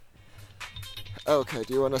Okay,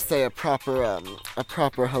 do you want to say a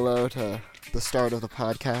proper hello to the start of the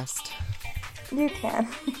podcast? You can.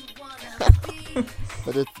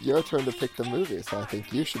 But it's your turn to pick the movie, so I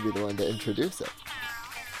think you should be the one to introduce it.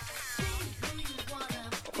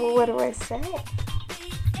 Well, what do I say?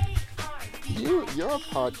 You're a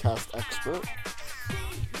podcast expert.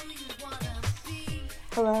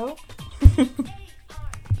 Hello?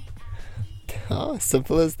 Oh,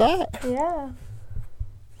 simple as that. Yeah.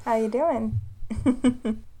 How you doing?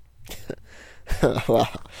 well,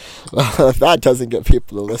 if that doesn't get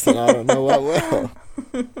people to listen, I don't know what will.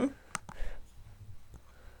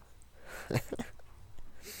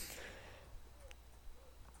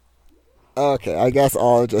 Okay, I guess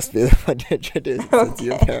I'll just be the one to introduce it since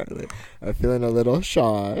you Okay. apparently are feeling a little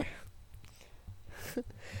shy.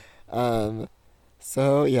 um,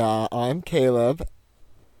 so yeah, I'm Caleb,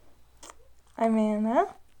 I'm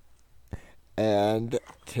Anna. and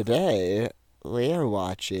today we are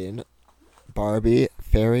watching Barbie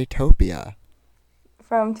Fairytopia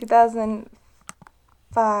From 2005.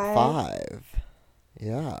 5.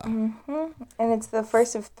 Yeah. And it's the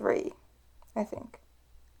first of 3, I think.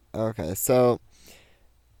 Okay, so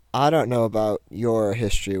I don't know about your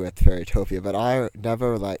history with Fairytopia, but I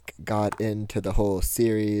never got into the whole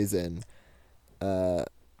series and uh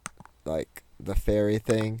the fairy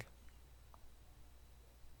thing.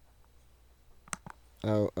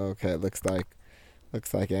 Oh, okay. Looks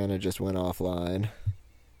like Anna just went offline.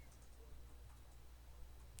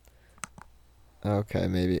 Okay,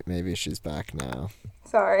 maybe she's back now.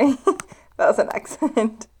 Sorry. That was an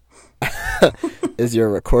accident. Is your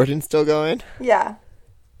recording still going? Yeah.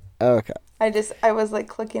 Okay. I was like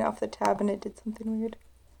clicking off the tab and it did something weird.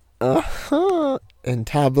 Uh-huh. In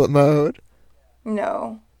tablet mode.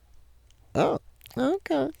 No. Oh,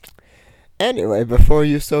 okay. Anyway, before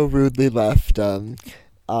you so rudely left, I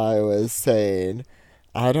was saying,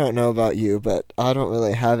 I don't know about you, but I don't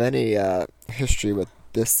really have any history with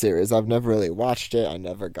this series. I've never really watched it. I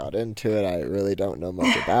never got into it. I really don't know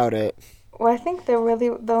much about it. Well, I think the only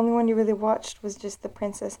one you really watched was just the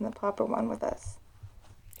Princess and the Pauper one with us.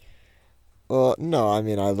 Well, no, I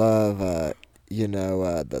mean, I love,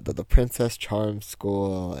 the Princess Charm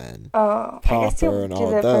School and Oh, I guess Popper you'll and do all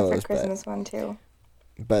the of those, Perfect Christmas one too.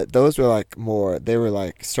 but those were they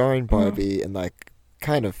were starring Mhm. Barbie in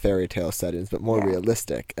kind of fairy tale settings, but more Yeah.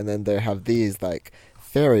 realistic. And then they have these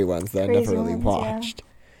fairy ones that I never Crazy really ones, yeah. watched.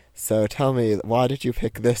 So tell me, why did you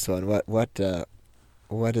pick this one? What's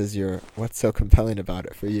so compelling about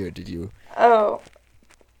it for you? Did you? Oh,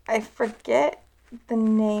 I forget the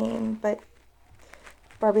name, but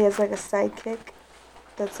Barbie has like a sidekick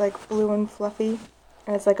that's like blue and fluffy,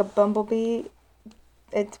 and it's like a bumblebee.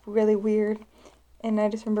 It's really weird, and I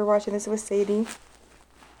just remember watching this with Sadie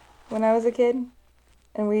when I was a kid,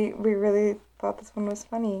 and we really thought this one was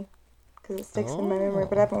funny because it sticks in my memory,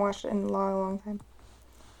 but I haven't watched it in a long, long time.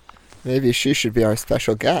 Maybe she should be our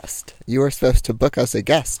special guest. You were supposed to book us a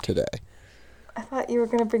guest today. I thought you were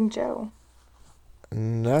gonna bring Joe.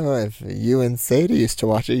 No, if you and Sadie used to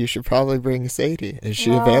watch it, you should probably bring Sadie. Is she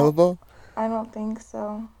No, available? I don't think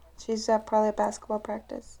so. She's at probably a basketball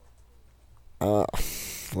practice. Uh,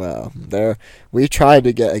 well, we tried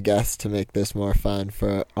to get a guest to make this more fun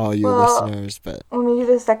for all you Well, listeners, but when we do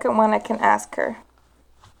the second one, I can ask her.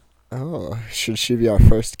 should she be our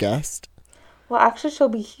first guest? Well, actually, she'll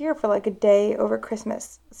be here for like a day over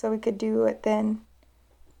Christmas, so we could do it then,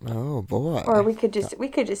 Oh boy. or we could just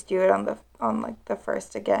do it on like the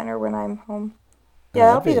first again, or when I'm home. Oh, Yeah,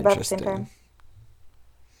 that'll that'd be be about the same interesting. time.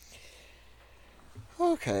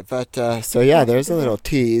 Okay, but so yeah, there's a little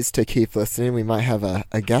tease to keep listening. We might have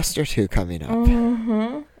a guest or two coming up.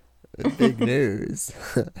 Mm-hmm. Big news.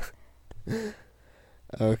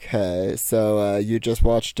 Okay, so you just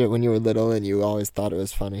watched it when you were little and you always thought it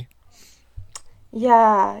was funny.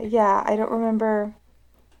 Yeah. I don't remember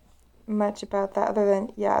much about that other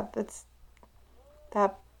than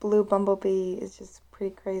that blue bumblebee is just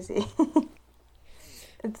pretty crazy. I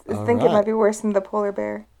All think it right. might be worse than the polar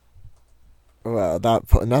bear. Well,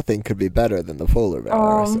 nothing could be better than the polar bear.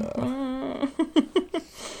 So.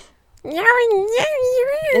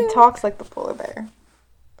 It talks like the polar bear.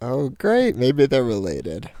 Oh, great. Maybe they're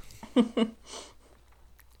related.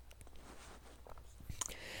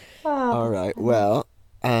 All Oh, right. Well,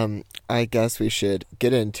 I guess we should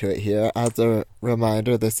get into it here. As a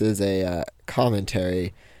reminder, this is a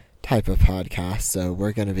commentary type of podcast, so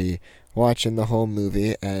we're going to be watching the whole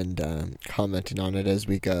movie and commenting on it as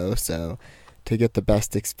we go. So, to get the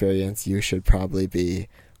best experience, you should probably be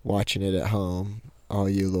watching it at home, all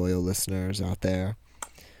you loyal listeners out there.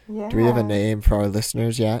 yeah. Do we have a name for our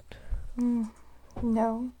listeners yet?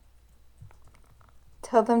 No.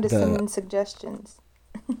 Tell them to send in suggestions.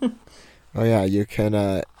 Oh yeah, you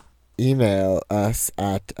can email us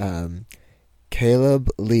at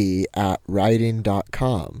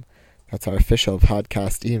caleblee@writing.com. That's our official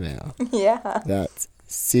podcast email. Yeah. That's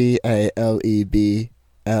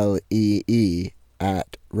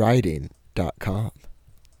CALEBLEE@writing.com.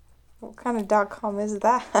 What kind of .com is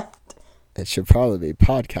that? It should probably be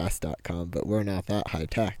podcast.com, but we're not that high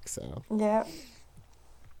tech, so. Yeah.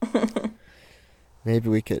 Maybe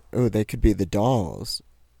we could. Oh, they could be the dolls.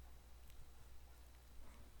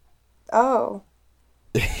 Oh.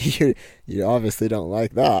 you obviously don't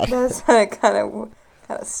like that. That's kind of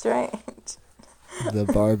strange. The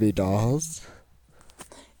Barbie dolls.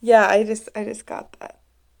 Yeah, I just got that.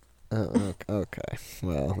 Oh, okay.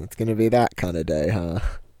 Well, it's gonna be that kind of day, huh?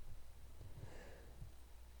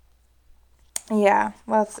 Yeah.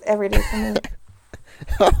 Well, it's every day for me.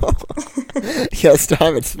 Oh. Yes,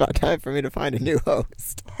 Tom. It's about time for me to find a new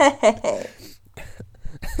host. Hey.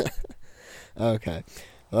 Okay.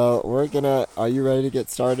 Well, are you ready to get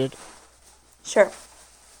started? Sure.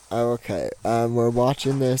 Okay. We're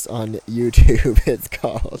watching this on YouTube. It's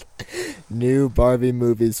called New Barbie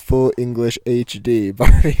Movies Full English HD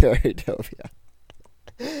Barbie Fairytopia.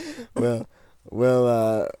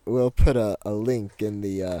 We'll put a link in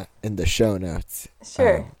the show notes.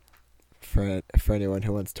 Sure. For anyone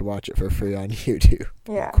who wants to watch it for free on YouTube.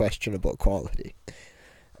 Yeah. Questionable quality.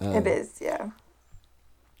 It is, yeah.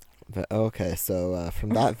 But okay, so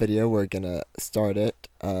from that video, we're gonna start it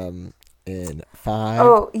in 5.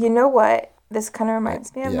 Oh, you know what? This kind of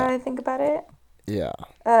reminds me of, Yeah. now that I think about it. Yeah.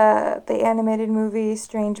 The animated movie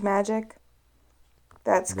Strange Magic.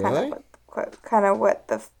 That's Really? kind of what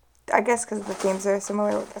I guess because the themes are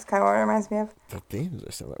similar. That's kind of what it reminds me of. The themes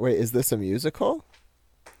are similar. Wait, is this a musical?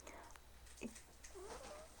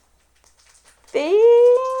 Think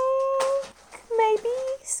maybe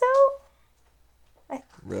so.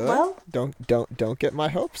 Really? Well, don't get my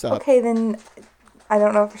hopes up. okay then. I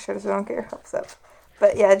don't know for sure, so don't get your hopes up.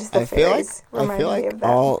 But yeah, just the fairies remind me of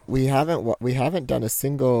that. we haven't done a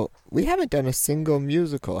single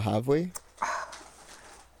musical, have we?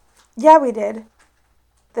 Yeah, we did.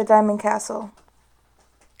 The Diamond Castle.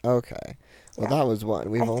 Okay. Well, Yeah. That was one.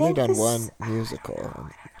 We've I only think done this- one musical.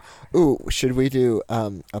 Ooh, should we do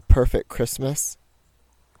a Perfect Christmas?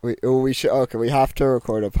 We should. Okay, we have to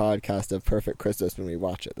record a podcast of Perfect Christmas when we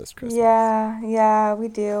watch it this Christmas. Yeah, we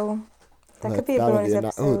do. That could be a bonus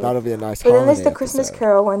episode. That'll be a nice. But then there's the holiday Christmas episode.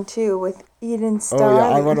 Carol one too with Eden Starr. Oh yeah,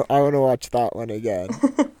 I want to watch that one again.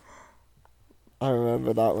 I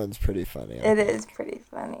remember that one's pretty funny. It is pretty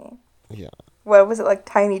funny. Yeah. What was it, like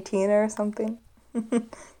Tiny Tina or something?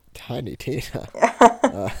 Tiny Tina.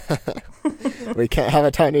 We can't have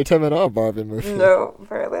a Tiny Tim in our Barbie movie. No,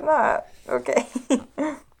 apparently not. Okay.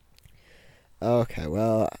 Okay,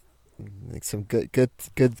 well, some good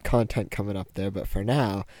content coming up there, but for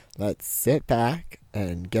now, let's sit back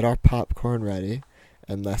and get our popcorn ready,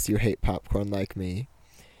 unless you hate popcorn like me.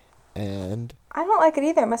 And I don't like it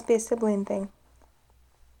either. It must be a sibling thing.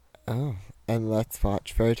 and let's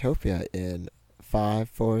watch Fairytopia in 5,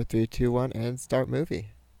 4, 3, 2, 1, and start movie.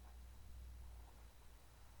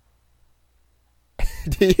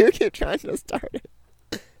 Do you keep trying to start it?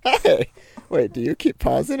 Hey, wait, do you keep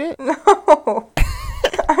pausing it? No,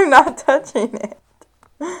 I'm not touching it.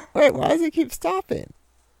 Wait, why does it keep stopping?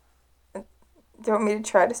 Do you want me to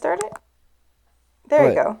try to start it? There Wait.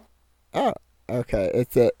 you go. Oh, okay.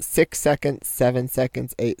 It's at 6 seconds, 7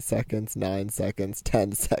 seconds, 8 seconds, 9 seconds,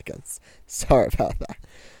 10 seconds. Sorry about that.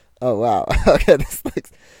 Oh, wow. Okay, this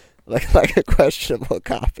looks like a questionable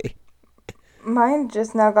copy. Mine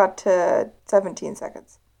just now got to 17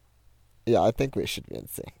 seconds. Yeah, I think we should be in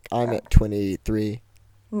sync. I'm at 23.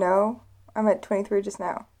 No, I'm at 23 just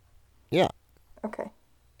now. Yeah. Okay.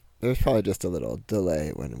 There's probably just a little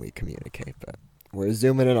delay when we communicate, but we're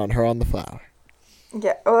zooming in on her on the flower.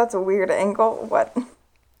 Yeah. Oh, that's a weird angle. What?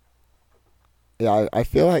 Yeah, I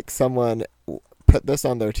feel like someone put this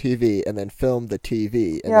on their TV and then filmed the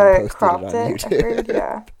TV and Yeah, then I posted cropped it on it. YouTube. Weird,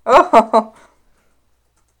 yeah. Oh.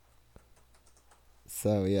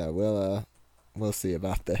 So yeah, we'll see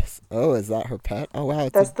about this. Oh, is that her pet? Oh wow,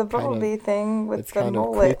 it's That's the kind of- bumblebee thing with it's the kind of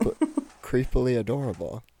mullet. creepily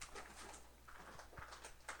adorable.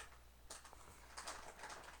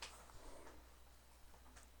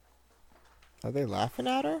 Are they laughing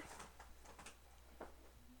at her?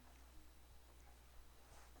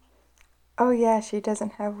 Oh yeah, she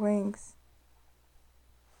doesn't have wings.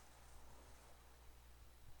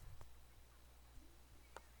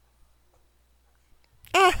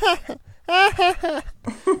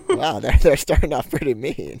 Wow, they're starting off pretty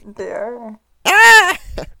mean. They are. Ah!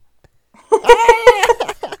 Ah!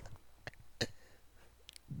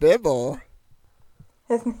 Bibble.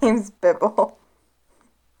 His name's Bibble.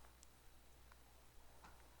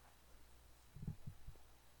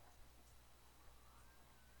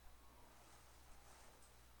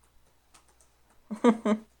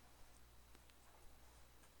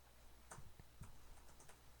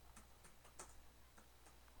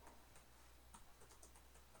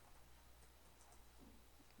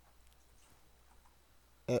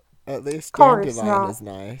 At least Course Dandelion not. is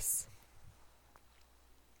nice.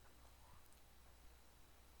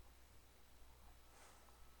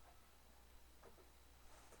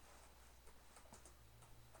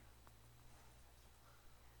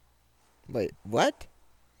 Wait, what?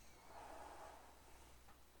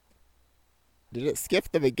 Did it skip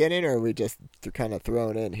the beginning, or are we just kind of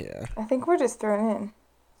thrown in here? I think we're just thrown in.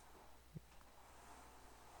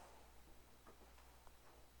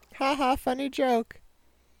 Haha, funny joke.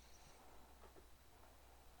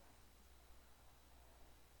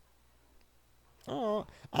 Oh,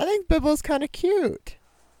 I think Bibble's kind of cute.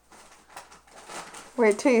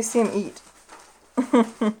 Wait till you see him eat.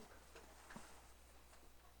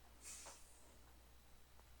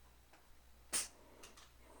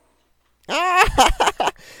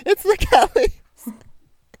 Ah! It's the Kelly.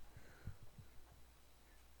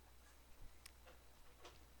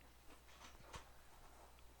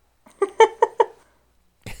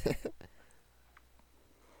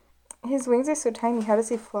 His wings are so tiny. How does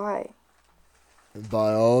he fly?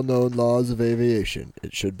 By all known laws of aviation,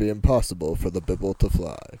 it should be impossible for the Bibble to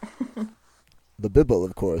fly. The Bibble,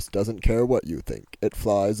 of course, doesn't care what you think. It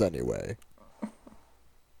flies anyway.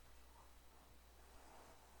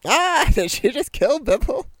 Ah! Did she just kill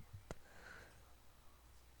Bibble?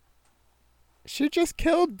 She just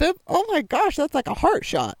killed Bibble. Oh my gosh, that's like a heart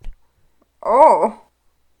shot. Oh.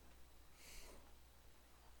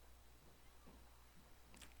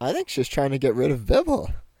 I think she's trying to get rid of Bibble.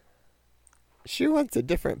 She wants a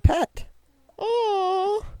different pet.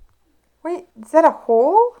 Oh. Wait, is that a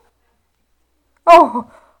hole?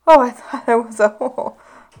 Oh, I thought it was a hole.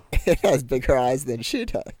 It has bigger eyes than she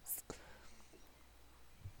does.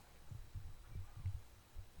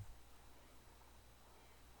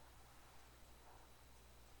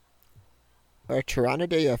 We're trying to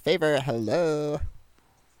do you a favor. Hello.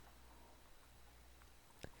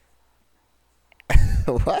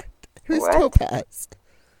 What? Who's What? Topaz?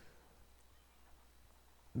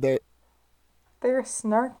 They're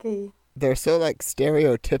snarky. they're so like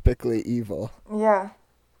stereotypically evil. Yeah.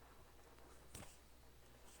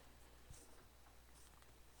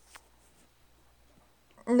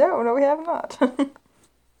 No, we have not.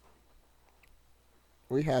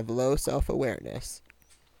 We have low self-awareness.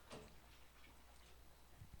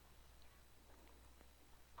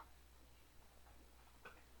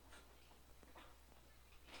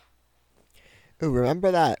 Ooh,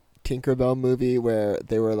 remember that Tinkerbell movie where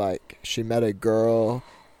they were like, she met a girl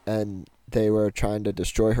and they were trying to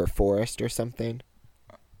destroy her forest or something?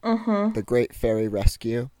 Mm-hmm. The Great Fairy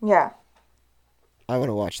Rescue? Yeah. I want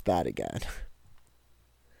to watch that again.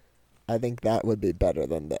 I think that would be better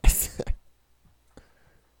than this.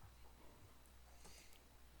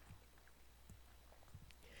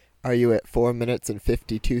 Are you at 4 minutes and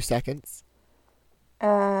 52 seconds?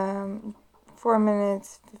 4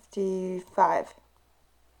 minutes 55.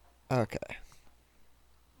 Okay.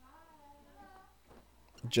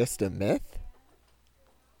 Just a myth?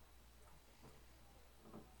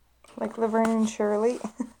 Like Laverne and Shirley.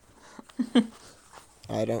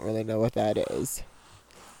 I don't really know what that is.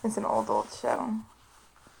 It's an old show.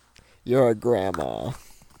 You're a grandma.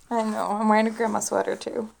 I know. I'm wearing a grandma sweater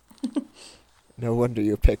too. No wonder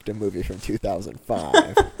you picked a movie from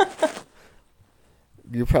 2005.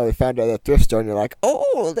 You probably found it at a thrift store and you're like,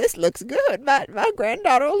 oh, this looks good. My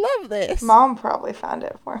granddaughter will love this. Mom probably found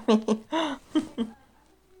it for me.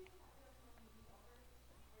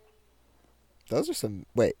 Those are some...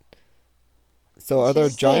 Wait. So are there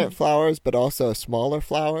giant flowers but also smaller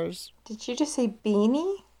flowers? Did you just say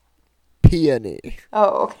beanie? Peony.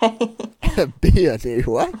 Oh, okay. Peony,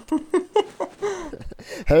 what?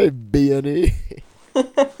 Hey, Peony.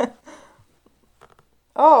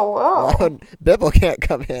 Oh. Oh, Bibble can't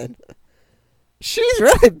come in. She's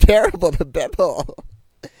really terrible to Bibble.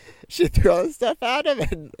 She throws stuff at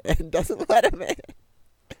him and doesn't let him in.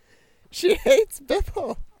 She hates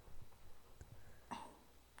Bibble.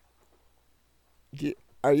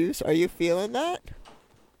 Are you feeling that?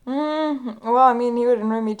 Well, I mean, he would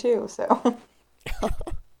annoy me too, so.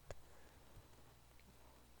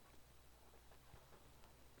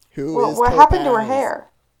 What happened to her hair?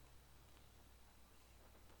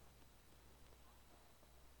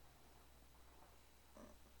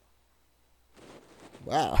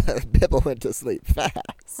 Wow, Bibble went to sleep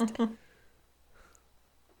fast.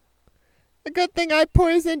 A good thing I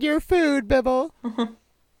poisoned your food, Bibble.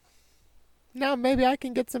 Now maybe I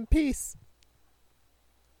can get some peace.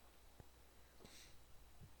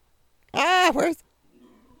 Ah, where's...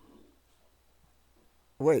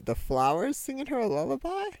 Wait, the flowers singing her a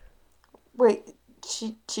lullaby? Wait,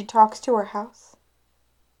 she talks to her house?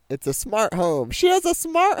 It's a smart home. She has a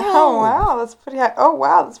smart home! Oh, wow, that's pretty high. Oh,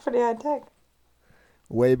 wow, that's pretty high tech.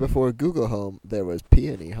 Way before Google Home, there was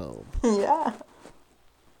Peony Home. Yeah.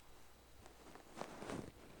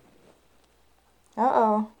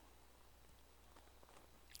 Uh-oh.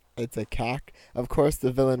 It's a Of course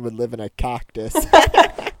the villain would live in a cactus.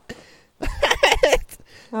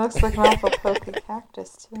 It looks like an awful pokey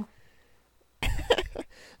cactus, too.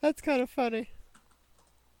 That's kind of funny.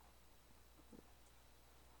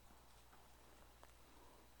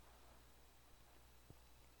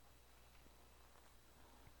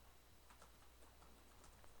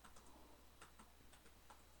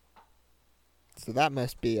 So that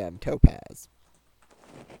must be Topaz.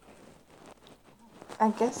 I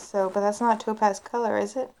guess so, but that's not Topaz color,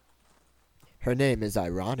 is it? Her name is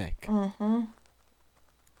ironic. Mm-hmm.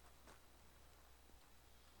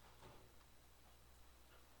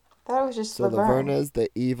 Thought it was just So Laverne. Laverna's the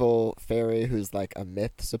evil fairy who's like a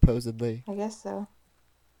myth, supposedly. I guess so.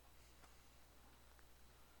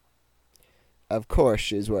 Of course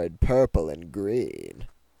she's wearing purple and green.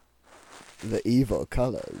 The evil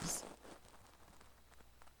colors.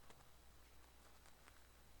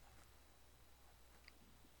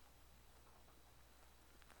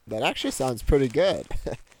 That actually sounds pretty good.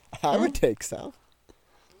 I would take some.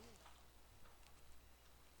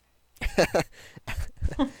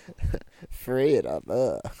 Freedom.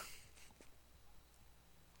 Ugh.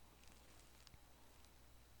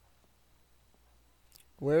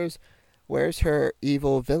 Where's her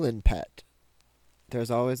evil villain pet?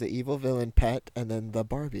 There's always an evil villain pet and then the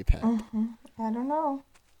Barbie pet. Mm-hmm. I don't know.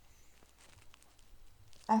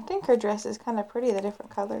 I think her dress is kind of pretty, the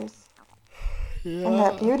different colors. Yeah. And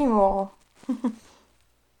that beauty mole.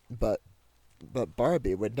 But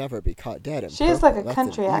Barbie would never be caught dead in She has purple. like a That's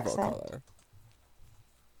country an evil accent. color.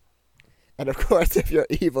 And of course, if you're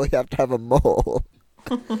evil, you have to have a mole.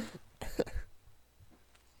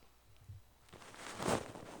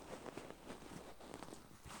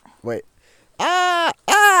 Wait. Ah!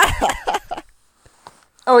 Ah!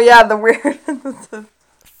 Oh yeah, the weird.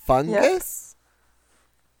 Fungus?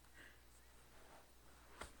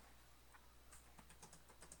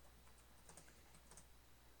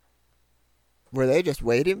 Were they just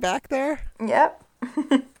waiting back there? Yep.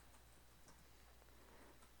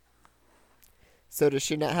 So does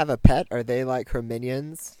she not have a pet? Are they like her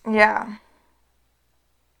minions? Yeah.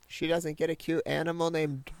 She doesn't get a cute animal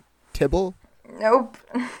named Tibble? Nope.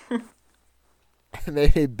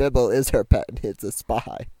 Maybe Bibble is her pet and it's a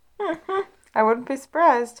spy. I wouldn't be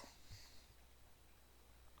surprised.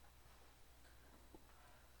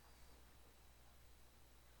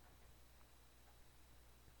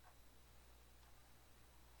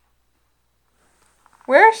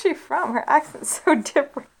 Where is she from? Her accent's so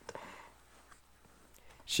different.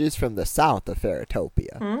 She's from the south of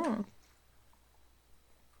Fairytopia. Mm.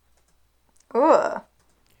 Ugh.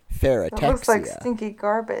 Fairytexia. That looks like stinky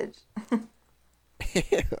garbage.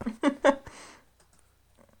 Yeah,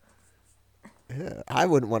 I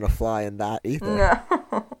wouldn't want to fly in that either.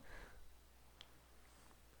 No.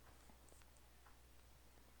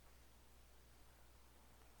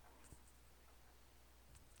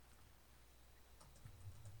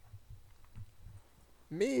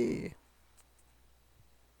 Me.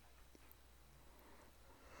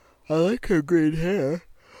 I like her green hair.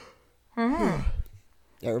 Mm.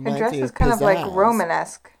 It Her reminds dress me is of kind of like Pizzazz.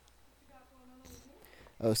 Romanesque.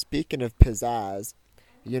 Oh, speaking of pizzazz,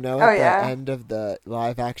 you know Oh, at the yeah. end of the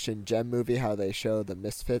live-action Gem movie how they show the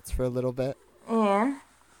Misfits for a little bit? And?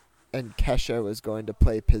 And Kesha was going to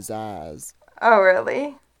play pizzazz. Oh,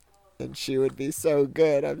 really? And she would be so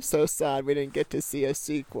good. I'm so sad we didn't get to see a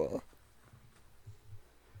sequel.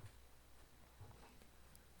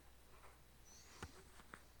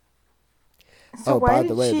 So Oh, why by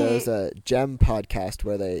did the way, she... there's a Gem podcast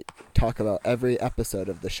where they talk about every episode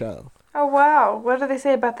of the show. Oh, wow. What do they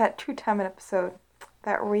say about that Two-Timing episode?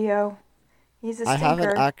 That Rio. He's a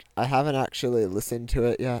stinker. I haven't actually listened to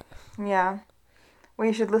it yet. Yeah. Well,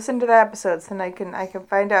 you should listen to the episodes, then I can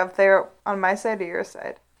find out if they're on my side or your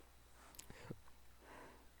side.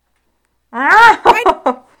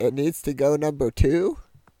 It needs to go number 2?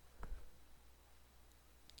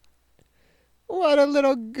 What a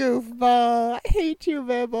little goofball. I hate you,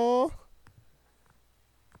 Bibble.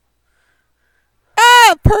 Ah!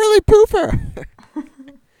 Ah, Pearly Pooper!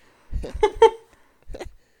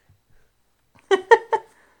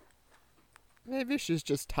 Maybe she's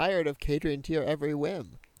just tired of catering to your every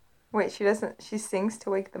whim. Wait, she doesn't. She sings to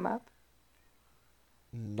wake them up?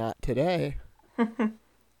 Not today. I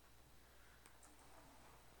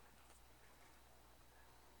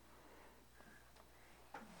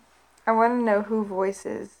want to know who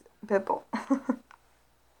voices Bibble.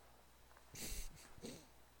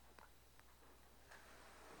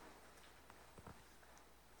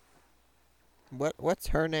 What's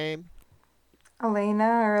her name? Elena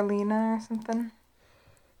or Alina or something?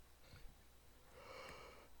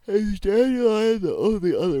 Is Dandelion the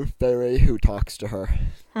only other fairy who talks to her?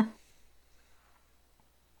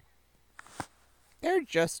 They're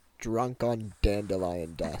just drunk on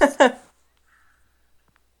dandelion dust.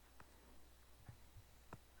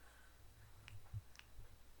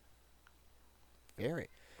 Fairy.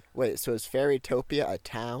 Wait, so is Fairytopia a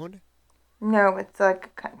town? No, it's like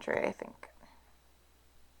a country, I think.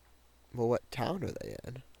 Well, what town are they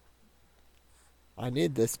in? I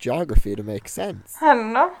need this geography to make sense. I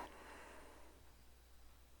don't know.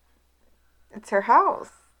 It's her house.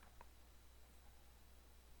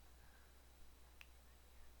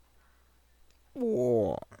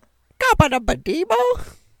 Whoa.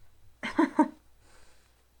 Kabadabadibo?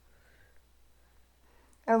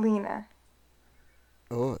 Alina.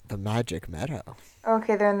 Oh, the Magic Meadow.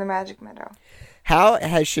 Okay, they're in the Magic Meadow. How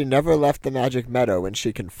has she never left the Magic Meadow when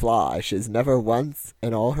she can fly? She's never once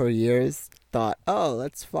in all her years thought, oh,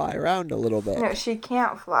 let's fly around a little bit. No, she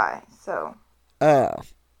can't fly, so. Oh,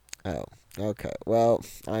 okay. Well,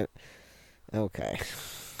 okay.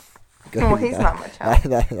 Good. Well, he's not much help.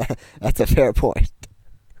 That's a fair point.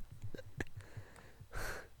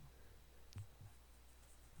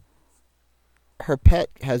 Her pet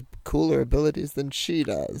has cooler abilities than she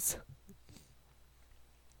does.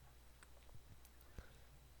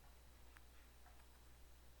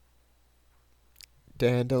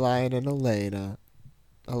 Dandelion and Alina.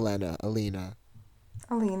 Alina.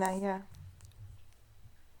 Alina, yeah.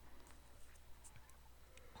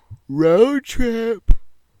 Road trip.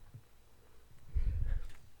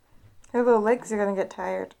 Her little legs are gonna get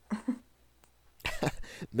tired.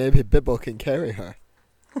 Maybe Bibble can carry her.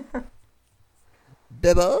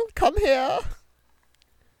 Bibble, come here.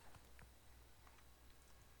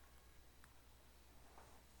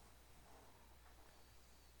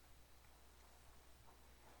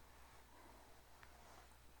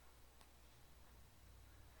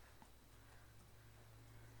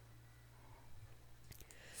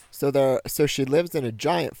 So she lives in a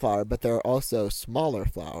giant flower, but there are also smaller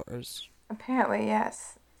flowers. Apparently,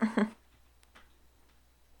 yes.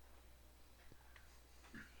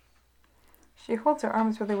 She holds her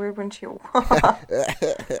arms really weird when she walks.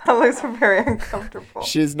 That looks very uncomfortable.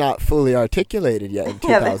 She's not fully articulated yet in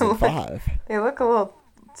 2005. They look a little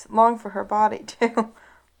long for her body, too.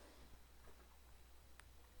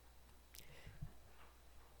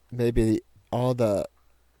 Maybe all the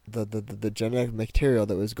genetic material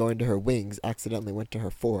that was going to her wings accidentally went to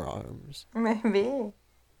her forearms. Maybe.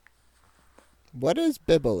 What is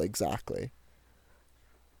Bibble exactly?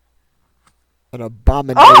 An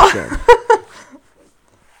abomination. Oh!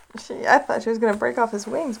 I thought she was going to break off his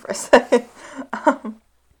wings for a second.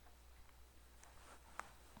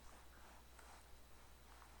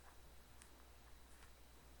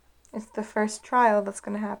 It's the first trial that's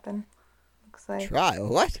going to happen. Looks like. Trial?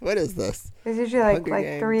 What? What is this? There's usually Hunger like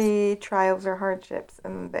Games? 3 trials or hardships,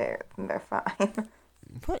 and they're fine.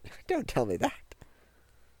 What? Don't tell me that.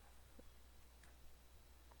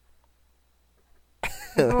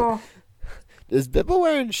 Oh. Is Bibble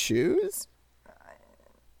wearing shoes?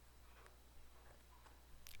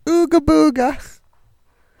 Ooga booga.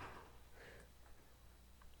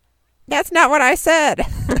 That's not what I said.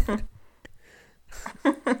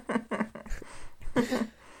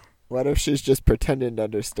 What if she's just pretending to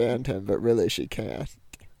understand him, but really she can't?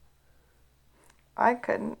 I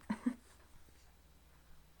couldn't.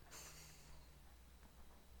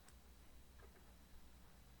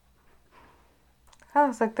 That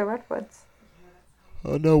looks like the redwoods.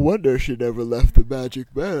 Oh, no wonder she never left the Magic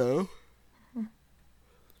Meadow.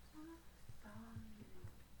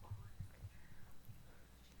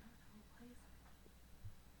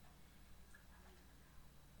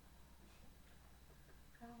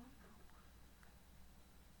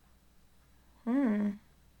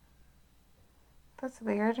 That's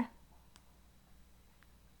weird.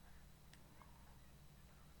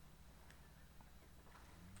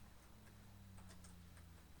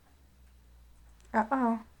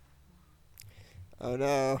 Uh-oh. Oh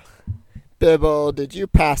no. Bibble, did you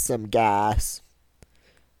pass some gas?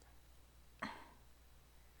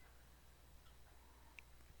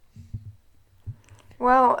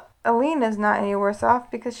 Well, Alina's not any worse off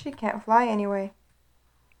because she can't fly anyway.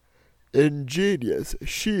 Ingenious.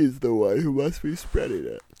 She's the one who must be spreading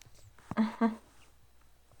it.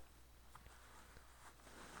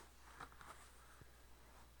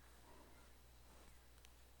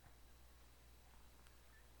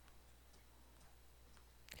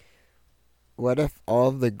 What if all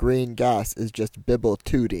of the green gas is just Bibble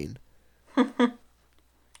tooting? It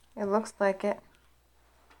looks like it.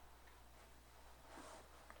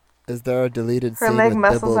 Is there a deleted Her scene leg with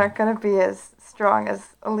muscles Bibble? aren't going to be as strong as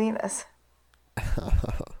Alina's.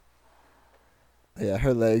 Yeah,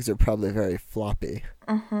 her legs are probably very floppy.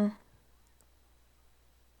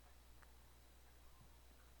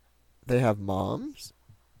 They have moms?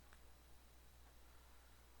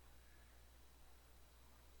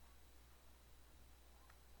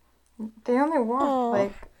 They only walk Oh,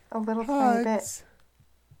 like a little tiny bit. hugs.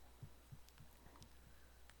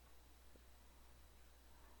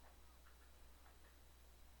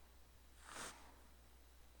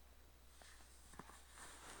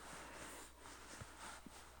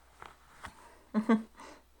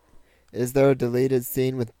 Is there a deleted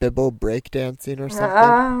scene with Bibble breakdancing or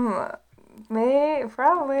something?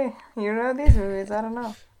 Probably. You know these movies. I don't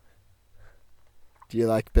know. Do you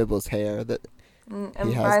like Bibble's hair that It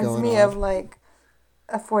he has reminds going me on? of like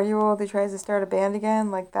a 4-year-old who tries to start a band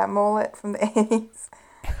again, like that mullet from the 80s.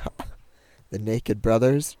 The Naked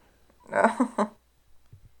Brothers?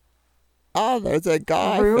 Oh, there's a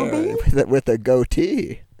guy Ruby? fairy with a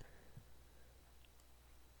goatee.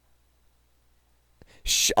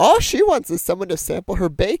 All she wants is someone to sample her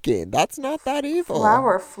baking. That's not that evil.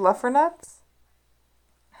 Flower fluffernuts?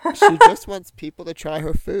 She just wants people to try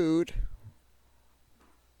her food.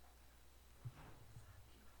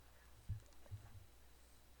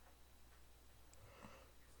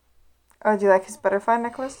 Oh, do you like his butterfly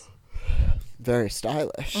necklace? Very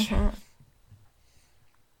stylish.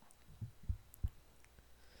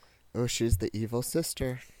 Oh, she's the evil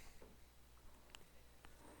sister.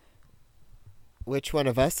 Which one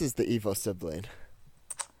of us is the evil sibling?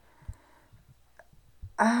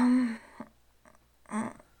 Well,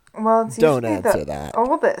 it's Don't usually answer the that.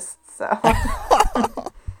 oldest, so.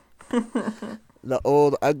 The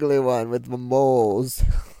old ugly one with the moles.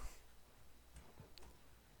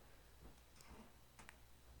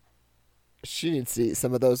 She needs to eat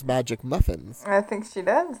some of those magic muffins. I think she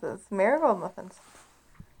does. Those marigold muffins.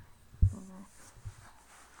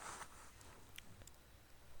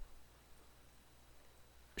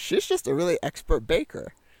 She's just a really expert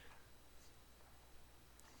baker.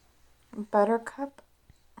 Buttercup?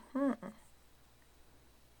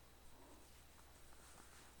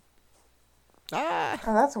 Ah!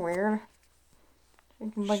 Oh, that's weird. She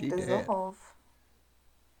can, like, She did. dissolve.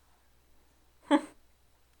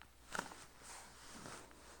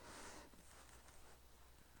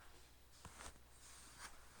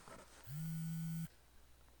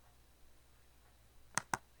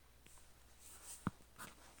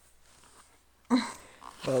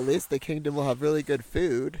 Well, at least the kingdom will have really good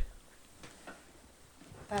food.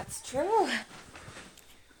 That's true.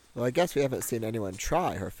 Well, I guess we haven't seen anyone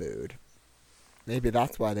try her food. Maybe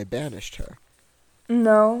that's why they banished her.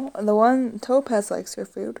 No, the one Topaz likes her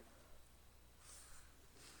food.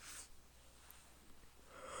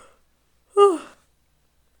 Oh.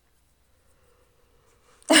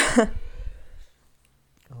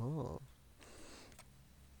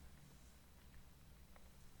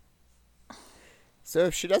 So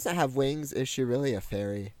if she doesn't have wings, is she really a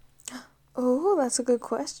fairy? Oh, that's a good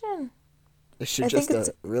question. Is she I just think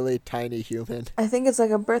a really tiny human? I think it's like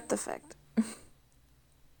a birth defect.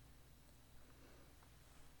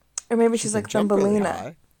 Or maybe she's She like can jump really Thumbelina.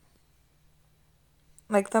 high.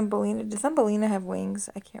 Like Thumbelina. Does Thumbelina have wings?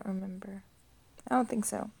 I can't remember. I don't think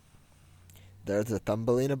so. There's a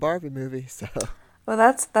Thumbelina Barbie movie, so... Well,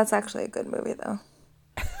 that's actually a good movie, though.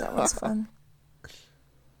 That one's fun.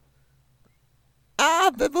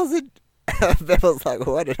 Ah, Bibble's in... Bibble's like,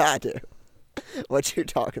 what did I do? What you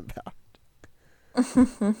talking about?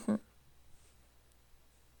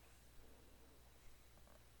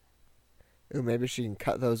 Ooh, maybe she can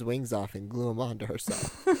cut those wings off and glue them onto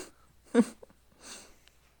herself.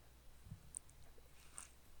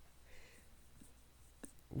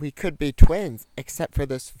 We could be twins, except for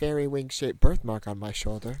this fairy wing-shaped birthmark on my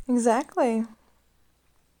shoulder. Exactly.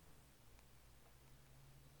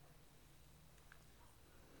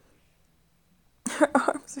 Her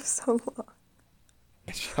arms are so long.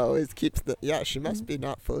 She always keeps the... Yeah, she must be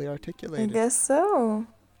not fully I articulated. guess so.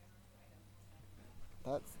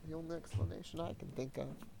 That's the only explanation I can think of.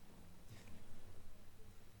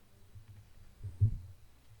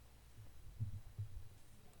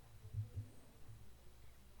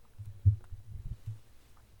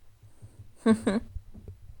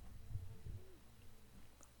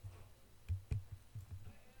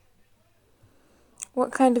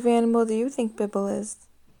 What kind of animal do you think Bibble is?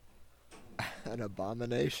 An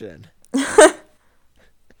abomination.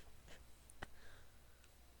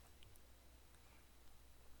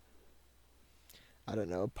 I don't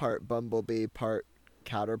know, part bumblebee, part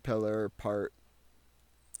caterpillar, part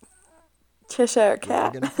Cheshire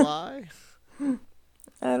cat? dragonfly.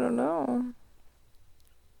 I don't know.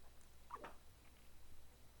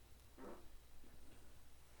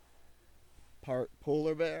 Part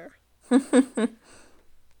polar bear.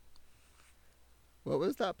 What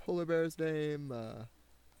was that polar bear's name?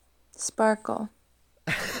 Sparkle.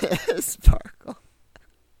 Sparkle.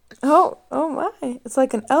 Oh my. It's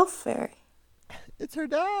like an elf fairy. It's her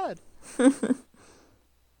dad.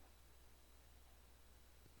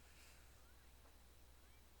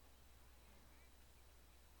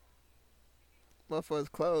 Well, if it was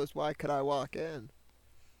closed, why could I walk in?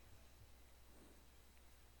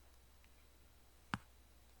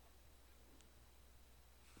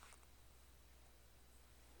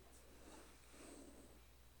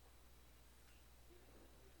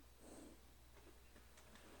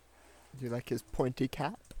 Do you like his pointy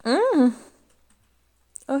cap? Mm.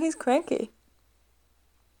 Oh, he's cranky.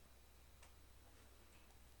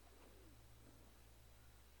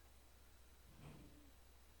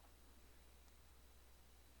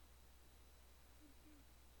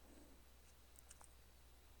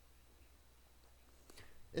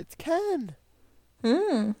 It's Ken.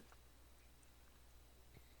 Hmm.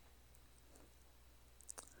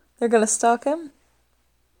 They're gonna stalk him?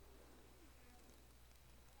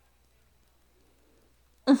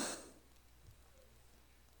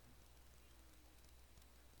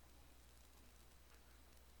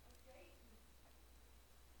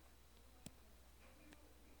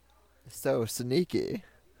 So sneaky.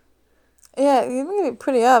 Yeah, it's gonna be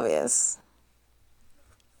pretty obvious.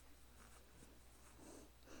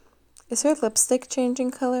 Is her lipstick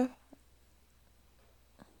changing color?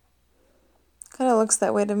 Kind of looks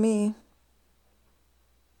that way to me.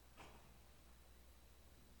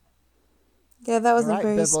 Yeah, that wasn't Alright,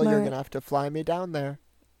 very Bibble, you're smart. gonna have to fly me down there.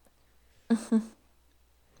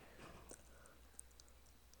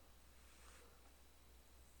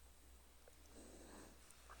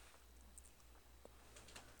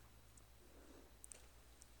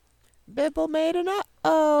 Bibble made an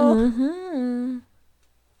uh-oh. Mm-hmm.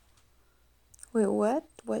 Wait, what?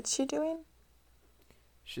 What's she doing?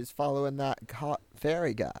 She's following that hot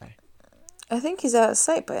fairy guy. I think he's out of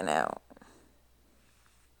sight by now.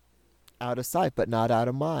 Out of sight, but not out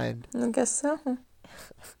of mind. I guess so.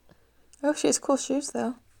 Oh, she has cool shoes,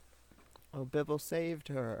 though. Oh, Bibble saved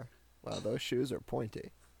her. Wow, those shoes are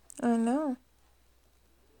pointy. I know.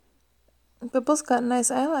 Bibble's got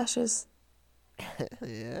nice eyelashes.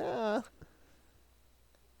 Yeah.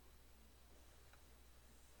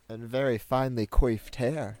 And very finely coiffed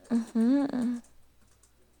hair. Mm-hmm.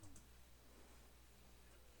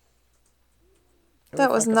 It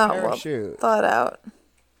That looks was like a not well parachute. thought out.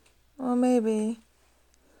 Well, maybe.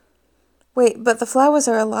 Wait, but the flowers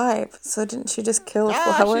are alive, so didn't she just kill a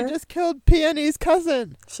flower? She just killed Peony's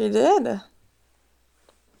cousin. She did.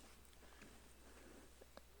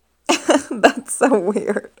 That's so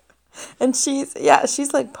weird. And she's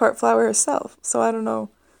like part flower herself, so I don't know.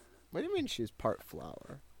 What do you mean she's part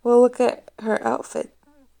flower? Well, look at her outfit.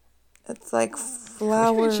 It's like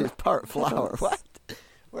flower. What do you mean she's part flower? petals. What?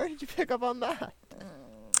 Where did you pick up on that?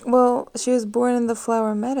 Well, she was born in the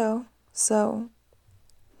flower meadow, so.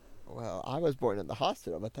 Well, I was born in the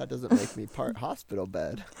hospital, but that doesn't make me part hospital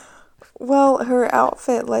bed. Well, her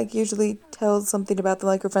outfit like usually tells something about them.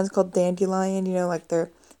 Like her friend's called Dandelion, you know, like they're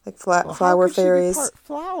like Well, flower how could fairies. she be part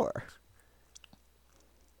flower?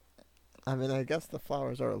 I mean, I guess the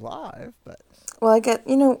flowers are alive, but... Well,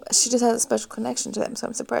 she just has a special connection to them, so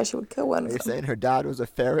I'm surprised she would kill one Are of you them. saying her dad was a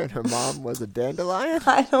fairy and her mom was a dandelion?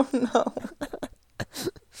 I don't know.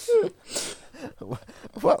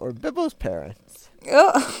 What were Bibble's parents?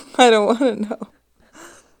 Oh, I don't want to know.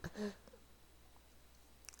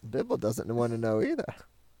 Bibble doesn't want to know either.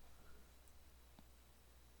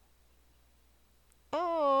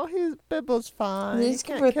 Oh, Bibble's fine. You You just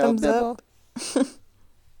give can't her a kill thumbs Bibble. up.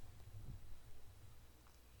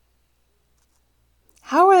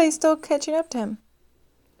 How are they still catching up to him?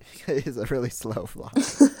 He's a really slow fly.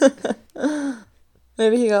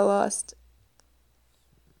 Maybe he got lost.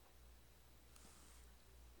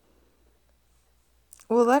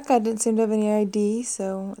 Well, that guy didn't seem to have any ID,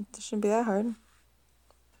 so it shouldn't be that hard.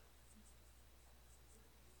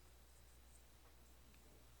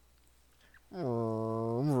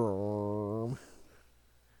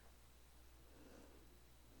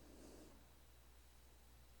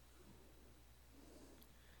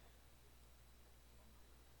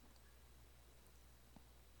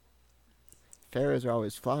 fairies are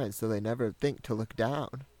always flying, so they never think to look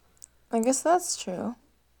down. I guess that's true.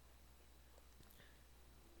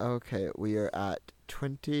 Okay, we are at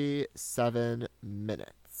 27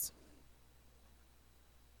 minutes.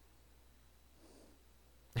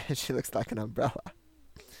 She looks like an umbrella.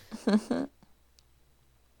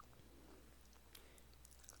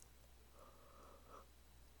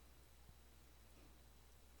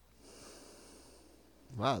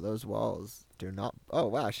 Wow, those walls do not... Oh,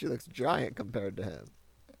 wow, she looks giant compared to him.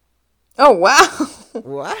 Oh, wow.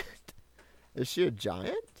 What? Is she a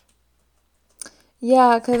giant?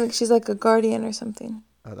 Yeah, because she's like a guardian or something.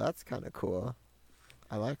 Oh, that's kind of cool.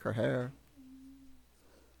 I like her hair.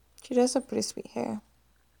 She does have pretty sweet hair.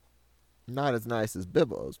 Not as nice as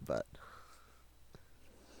Bibbles, but...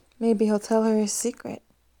 Maybe he'll tell her his secret.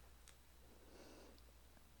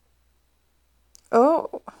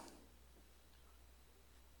 Oh.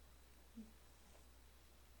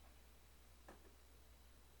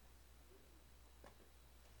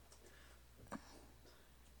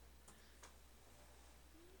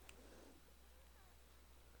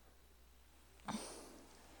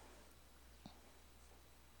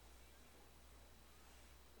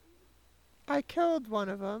 I killed one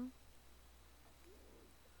of them.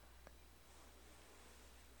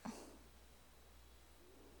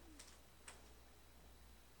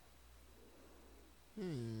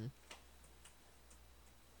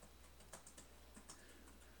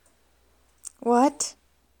 What?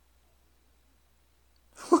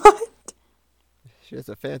 What? She has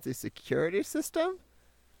a fancy security system?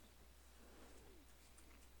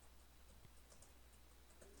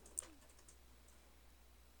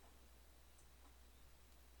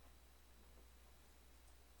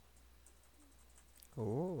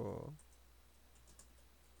 Oh.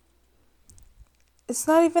 It's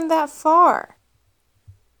not even that far.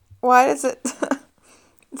 Why does it...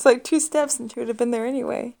 It's like 2 steps and she would have been there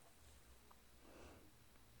anyway.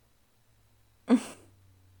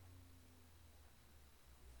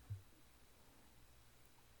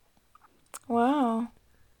 Wow.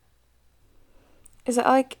 Is it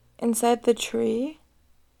like inside the tree?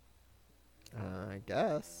 I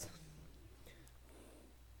guess.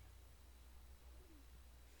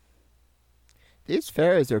 These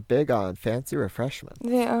fairies are big on fancy refreshments.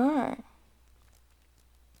 They are.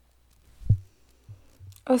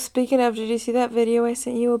 Oh, speaking of, did you see that video I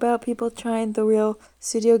sent you about people trying the real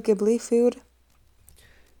Studio Ghibli food?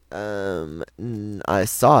 I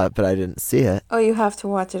saw it, but I didn't see it. Oh, you have to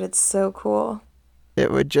watch it. It's so cool.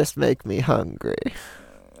 It would just make me hungry.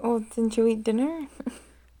 Oh, didn't you eat dinner?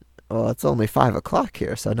 Well, it's only 5 o'clock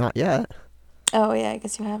here, so not yet. Oh, yeah, I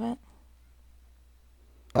guess you haven't.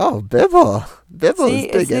 Oh, Bibble. Bibble is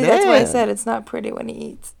digging that's in. why I said it's not pretty when he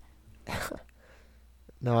eats.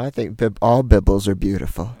 No, I think all Bibbles are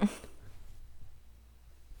beautiful.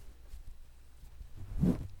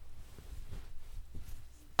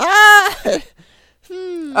 Ah!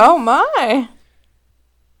 Oh, my.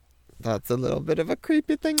 That's a little bit of a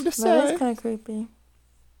creepy thing to say. That is kind of creepy.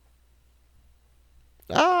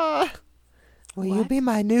 Ah! Will you What? be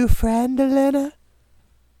my new friend, Elena?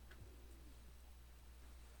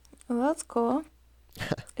 Oh, that's cool.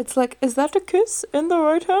 It's like, is that a kiss in the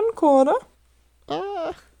right-hand corner?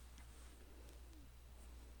 Ah!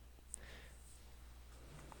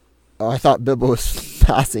 Oh, I thought Bibble was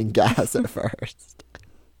passing gas at first.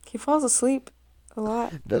 He falls asleep a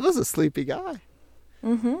lot. Bibble's a sleepy guy.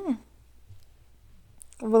 Mm-hmm.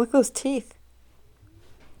 Well, look at those teeth.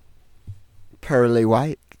 Pearly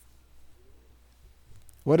white.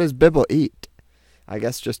 What does Bibble eat? I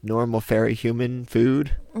guess just normal fairy human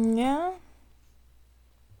food. Yeah.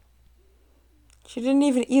 She didn't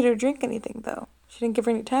even eat or drink anything, though. She didn't give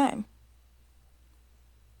her any time.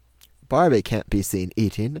 Barbie can't be seen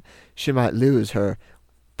eating. She might lose her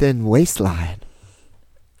thin waistline.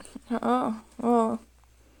 Oh, well.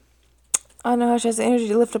 I don't know how she has the energy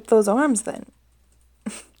to lift up those arms, then.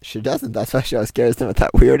 She doesn't. That's why she always carries them at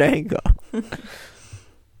that weird angle.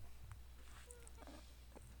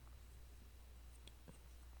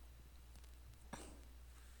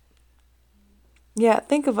 Yeah,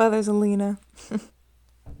 think of others, Alina.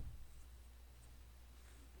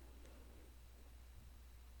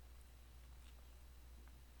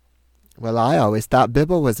 Well, I always thought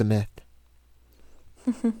Bibble was a myth.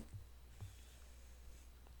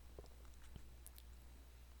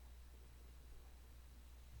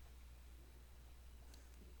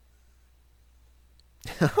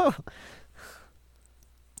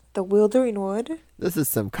 The Wildering Wood? This is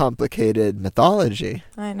some complicated mythology.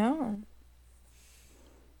 I know.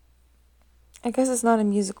 I guess it's not a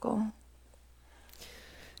musical.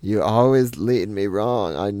 You always lead me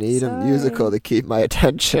wrong. I need a musical Sorry. to keep my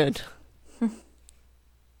attention.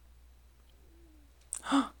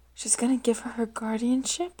 She's gonna give her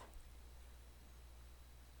guardianship?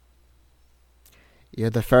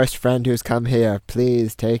 You're the first friend who's come here.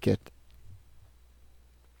 Please take it.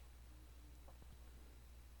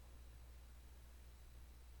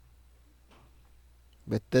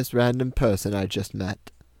 With this random person I just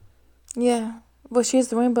met. Yeah. Well, she has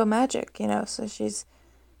the rainbow magic, so she has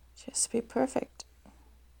to be perfect.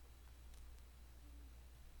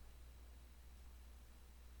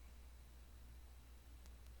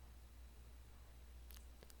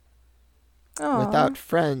 Aww. Without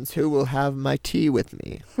friends, who will have my tea with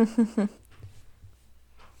me?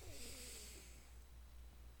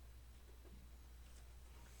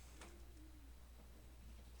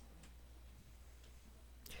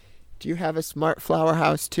 Do you have a smart flower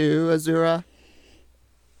house too, Azura?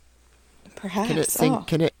 Perhaps. Can it sing? Oh.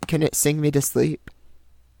 Can it sing me to sleep?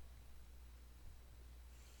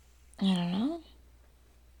 I don't know.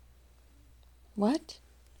 What?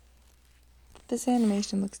 This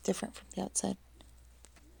animation looks different from the outside.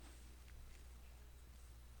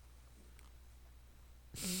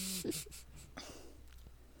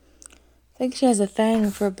 I think she has a thing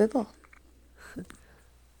for a Bibble.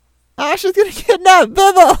 Ah, she's gonna kidnap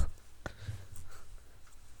Bibble!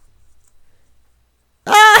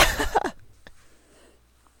 Ah!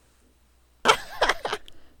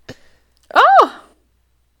 Oh!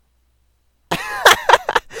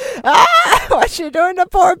 Ah! What's she doing to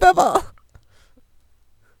poor Bibble?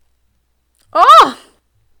 Oh!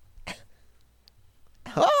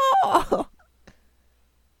 Oh!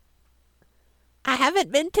 I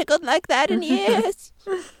haven't been tickled like that in years.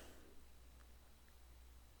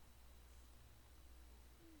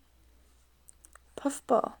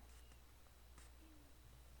 Puffball.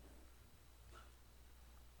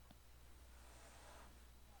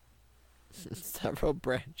 Several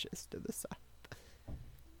branches to the side.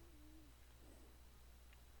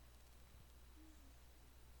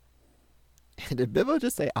 Did Bibble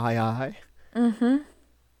just say aye aye? Mm-hmm.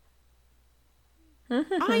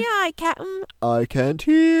 Aye aye, Captain. I can't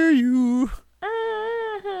hear you.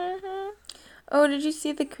 Oh, did you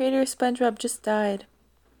see the creator of SpongeBob just died?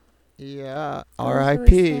 Yeah, That was R.I.P.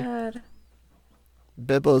 really sad.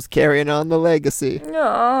 Bibble's carrying on the legacy.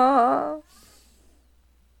 Aww.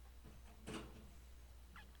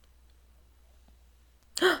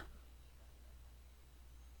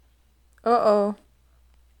 Uh-oh.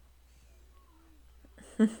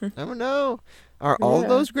 Oh no. Are all Yeah.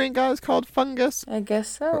 those green guys called fungus? I guess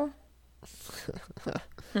so.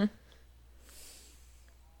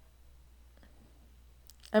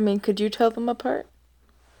 I mean, could you tell them apart?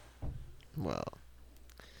 Well,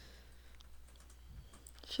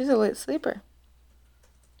 She's a late sleeper.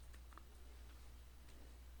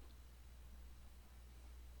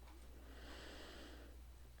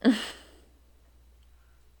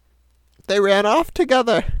 they ran off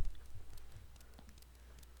together.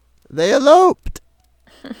 They eloped.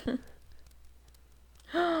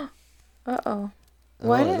 Uh-oh.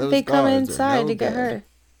 Why Oh, didn't those they come guards are inside no to get good. her?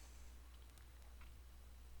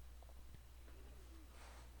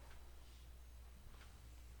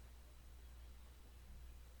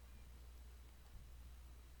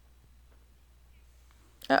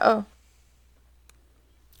 Uh-oh.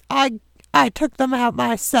 I took them out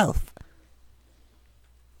myself.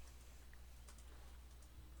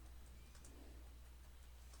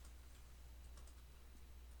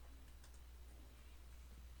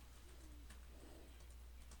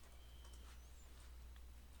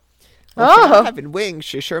 Well, for Oh! not having wings,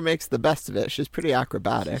 she sure makes the best of it. She's pretty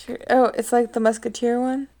acrobatic. Sure. Oh, it's like the Musketeer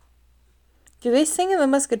one? Do they sing in the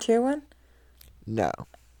Musketeer one? No.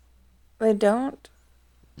 They don't?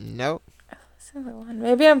 Nope. That's the other one.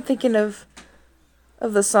 Maybe I'm thinking of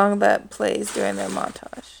the song that plays during their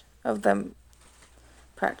montage of them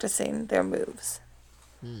practicing their moves.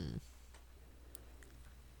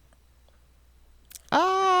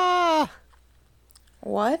 Ah!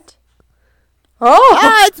 What? Oh!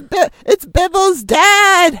 Ah, it's Bibble's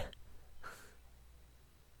dad!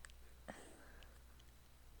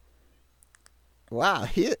 Wow,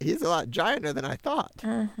 he's a lot gianter than I thought.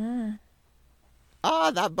 Mm-hmm.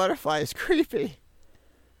 Ah, that butterfly is creepy.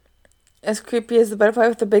 As creepy as the butterfly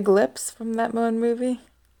with the big lips from that one movie.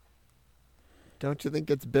 Don't you think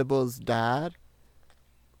it's Bibble's dad?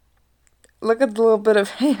 Look at the little bit of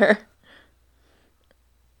hair.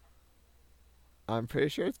 I'm pretty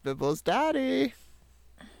sure it's Bibble's daddy.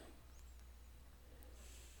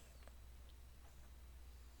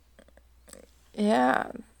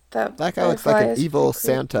 Yeah, that That guy looks like butterfly an is evil pretty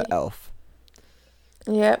Santa creepy. elf.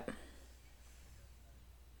 Yep.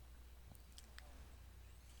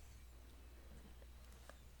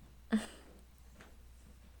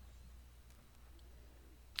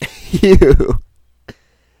 Hugh.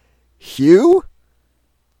 Hugh?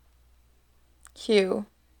 Hugh.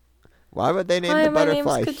 Why would they name Hi, the my name's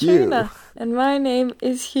butterfly Hugh? Katrina, and my name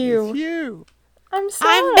is It's Hugh. Hugh. I'm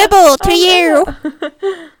Sarah. I'm Bibble to I'm you.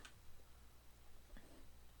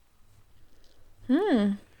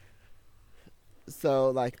 Emma. So,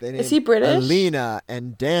 like, they Is he named British? Alina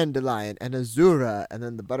and Dandelion and Azura, and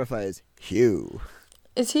then the butterfly is Hugh.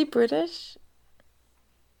 Is he British?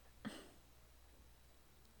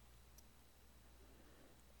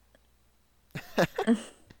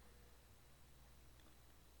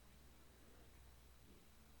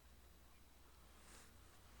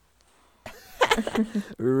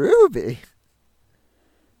 Ruby.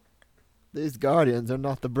 These guardians are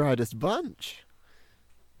not the brightest bunch.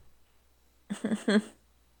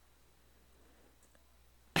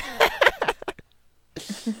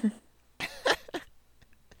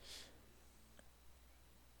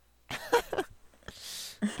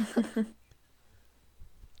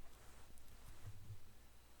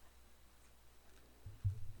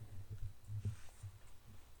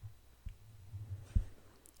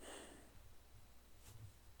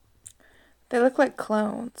 They look like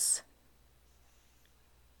clones.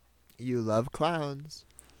 You love clowns.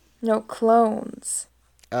 No, clones.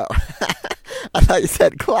 Oh. I thought you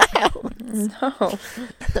said clown. No.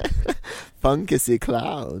 Funkissy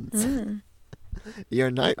clowns. Mm.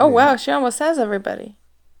 Your nightmare. Oh, wow, she almost has everybody.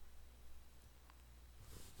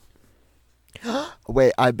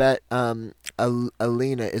 Wait, I bet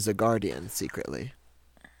Alina is a guardian secretly.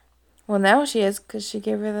 Well, now she is, because she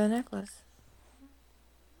gave her the necklace.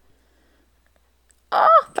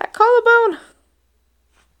 Oh, that collarbone.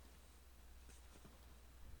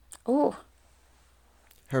 Oh.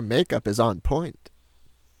 Her makeup is on point.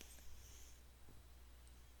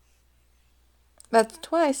 That's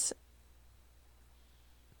twice.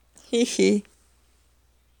 Hee hee.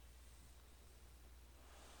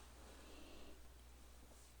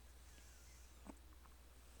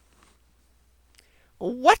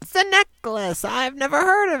 What's a necklace? I've never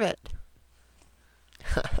heard of it.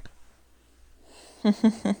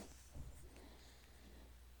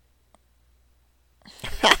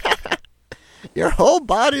 Your whole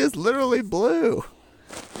body is literally blue.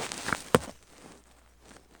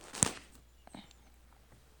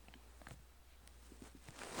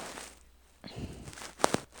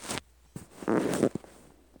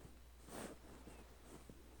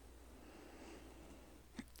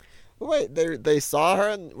 Wait, they saw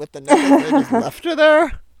her with the necklace and they just left her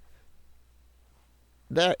there?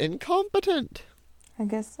 They're incompetent. I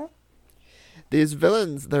guess so. These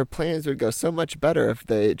villains, their plans would go so much better if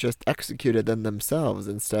they just executed them themselves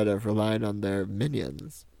instead of relying on their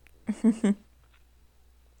minions.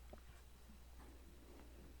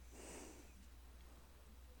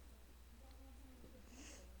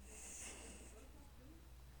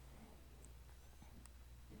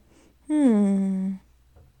 Hmm.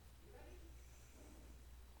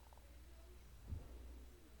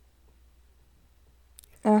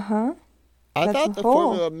 Uh-huh. I That's thought a the hole.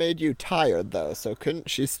 formula made you tired, though, so couldn't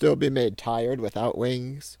she still be made tired without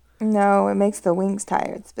wings? No, it makes the wings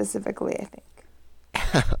tired, specifically, I think.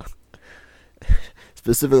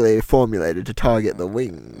 Specifically formulated to target the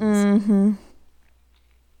wings. Mm-hmm.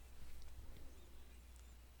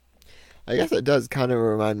 I guess it does kind of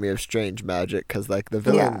remind me of Strange Magic, because, like, the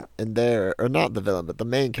villain in there, or not the villain, but the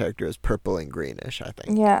main character is purple and greenish, I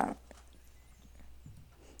think. Yeah.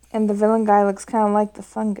 And the villain guy looks kind of like the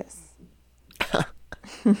fungus.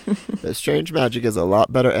 The Strange Magic is a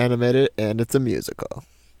lot better animated, and it's a musical.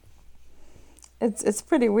 It's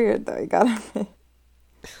pretty weird, though, you gotta admit.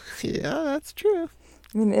 Yeah, that's true.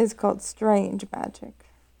 I mean, it is called Strange Magic.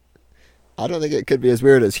 I don't think it could be as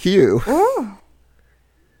weird as Hugh. Ooh.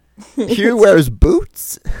 Hugh wears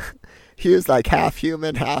boots. Hugh's like half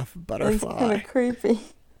human, half It's butterfly. kind of creepy.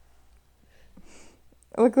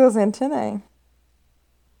 Look at those antennae.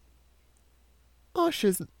 Oh,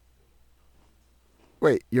 she's...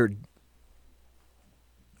 Wait, you're...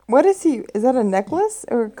 What is he? Is that a necklace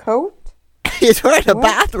or a coat? He's wearing a What?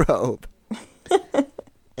 bathrobe.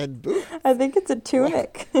 And boots. I think it's a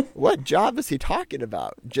tunic. What job is he talking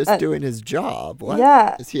about? Just doing his job. What?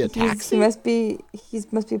 Yeah. Is he a taxi? He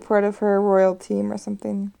must be part of her royal team or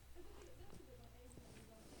something.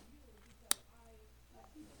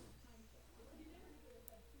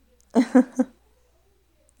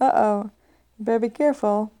 Uh-oh. You better be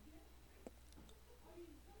careful.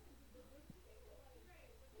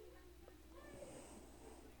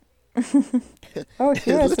 Oh,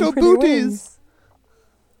 she His has some little pretty booties. wings.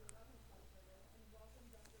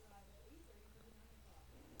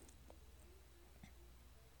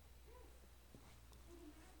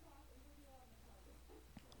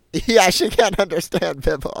 Yeah, she can't understand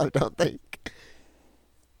Bibble, I don't think.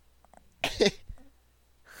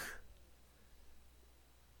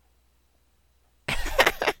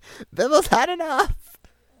 Bibble's had enough.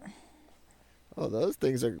 Oh, those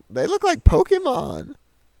things they look like Pokemon.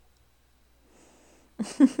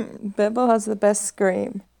 Bibble has the best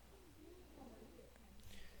scream.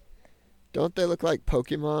 Don't they look like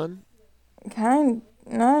Pokemon? I don't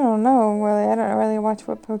know really. I don't really watch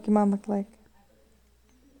what Pokemon look like.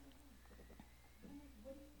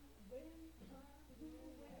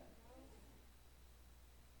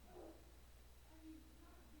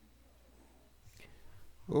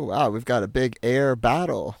 Oh, wow, we've got a big air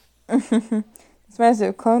battle. This reminds me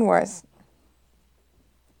of Clone Wars.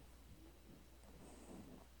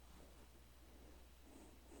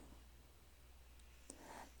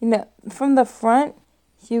 You know, from the front,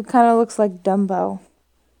 he kind of looks like Dumbo.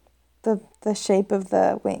 The shape of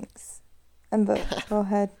the wings and the little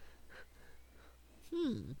head.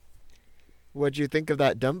 What'd you think of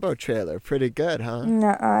that Dumbo trailer? Pretty good, huh? No,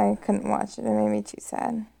 I couldn't watch it. It made me too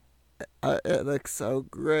sad. It looks so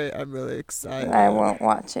great. I'm really excited. I won't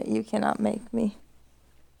watch it. You cannot make me.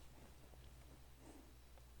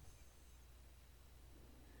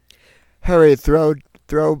 Hurry, throw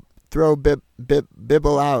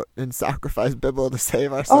Bibble out and sacrifice Bibble to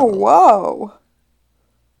save Oh, ourselves. whoa.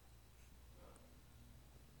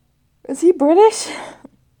 Is he British?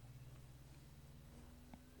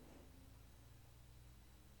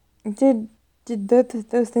 Did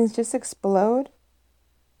those things just explode?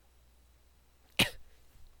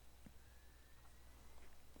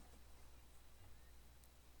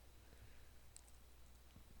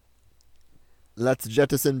 Let's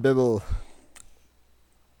jettison Bibble.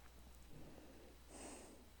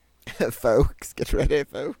 Folks, get ready,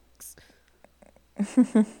 folks.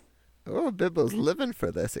 Oh, Bibble's living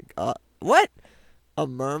for this. What? A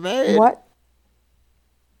mermaid? What?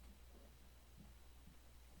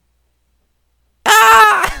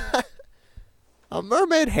 Ah! A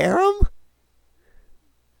mermaid harem?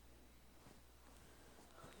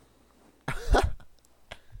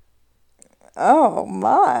 Oh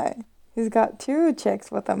my. He's got two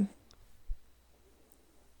chicks with him.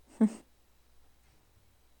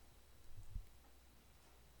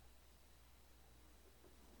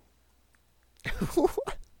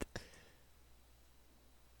 What?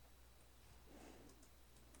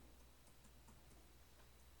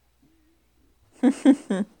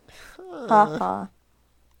 Haha.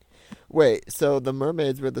 Wait, so the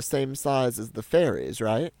mermaids were the same size as the fairies,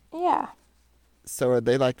 right? Yeah. So are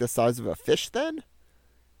they like the size of a fish then?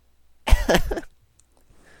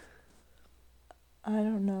 I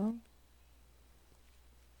don't know.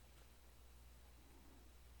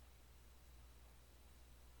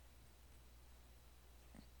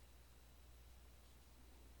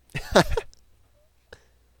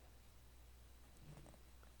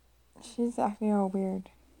 She's acting all weird.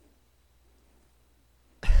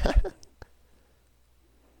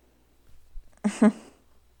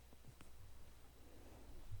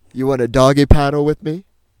 You want a doggy paddle with me?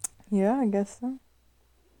 Yeah, I guess so.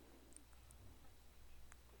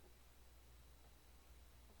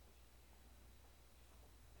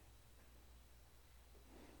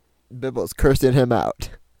 Bibble's cursing him out.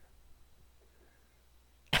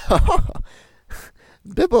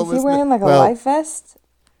 Bibble Is he was wearing like a well, life vest?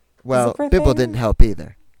 well, zipper Bibble thing? didn't help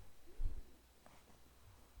either.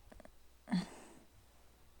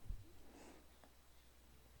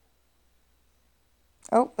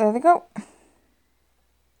 Oh, there they go.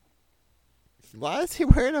 Why is he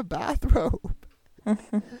wearing a bathrobe?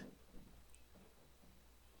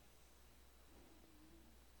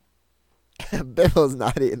 Bibble's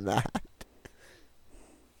not eating that.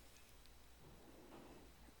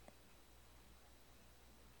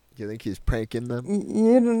 You think he's pranking them?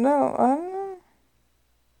 You don't know. I don't know.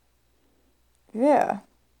 Yeah.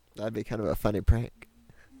 That'd be kind of a funny prank.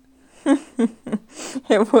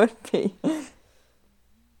 It would be.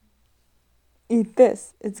 Eat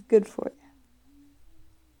this. It's good for you.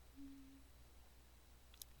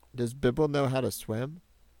 Does Bibble know how to swim?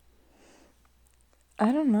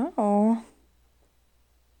 I don't know.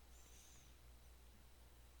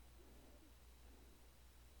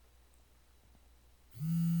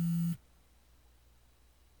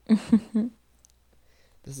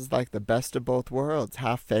 This is like the best of both worlds.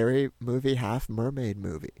 Half fairy movie, half mermaid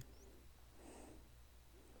movie.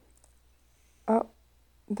 Oh,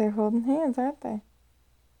 they're holding hands, aren't they?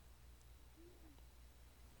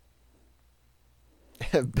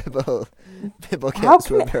 Bibble, Bibble How can't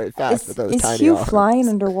swim can very fast with those is tiny Hugh arms. flying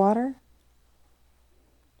underwater?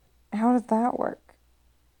 How does that work?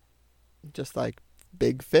 Just like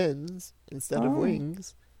big fins instead of Oh.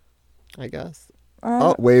 wings, I guess.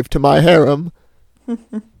 Uh, Oh, wave to my harem.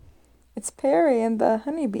 it's Perry and the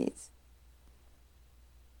honeybees.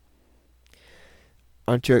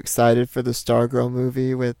 Aren't you excited for the Stargirl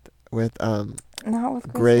movie with Not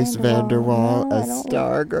with Grace Vanderwaal No, I as don't.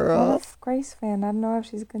 Stargirl? What if Grace Van? I don't know if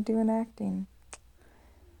she's gonna do an acting.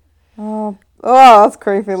 Oh, that's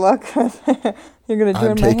creepy. Look, you're gonna join I'm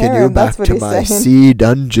my taking you harem. back That's what to he's my saying. sea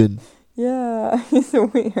dungeon. Yeah, he's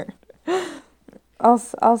weird.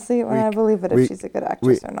 I'll see when We- I believe it we- if she's a good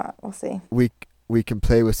actress or not. We'll see. We can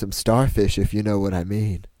play with some starfish if you know what I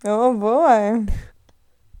mean. Oh boy,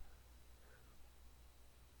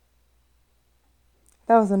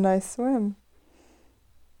 that was a nice swim.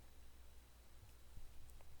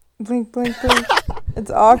 Blink, blink, blink.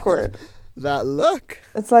 It's awkward. That look.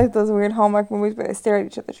 It's like those weird Hallmark movies where they stare at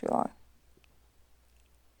each other too long.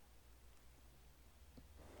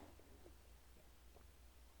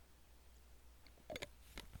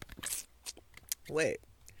 Wait,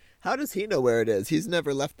 how does he know where it is? He's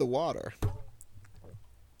never left the water.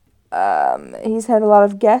 He's had a lot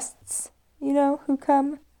of guests, who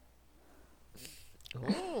come.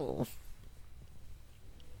 Oh.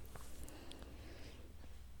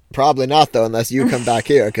 Probably not, though, unless you come back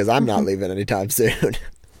here, because I'm not leaving anytime soon.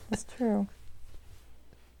 That's true.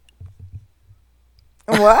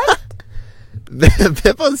 What?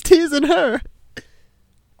 Pippa's teasing her.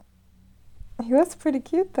 He was pretty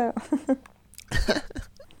cute, though.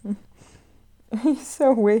 He's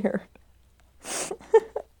so weird.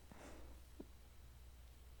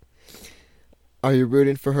 Are you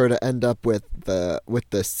rooting for her to end up with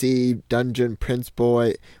the sea dungeon prince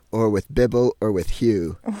boy, or with Bibble, or with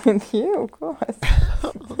Hugh? With you, of course.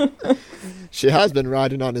 She has been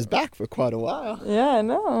riding on his back for quite a while. Yeah, I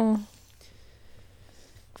know.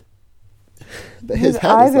 But His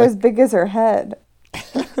head eyes is are like, as big as her head.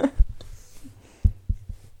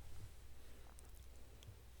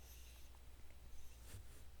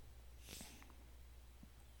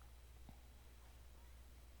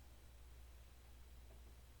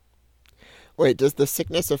 Wait, does the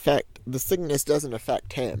sickness doesn't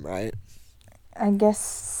affect him, right? I guess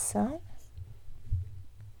so.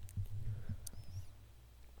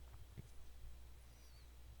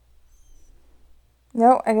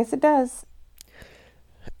 No, I guess it does.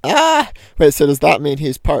 Ah! Wait, so does that mean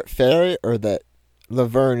he's part fairy, or that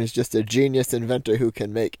Laverne is just a genius inventor who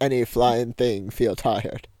can make any flying thing feel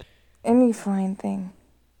tired? Any flying thing.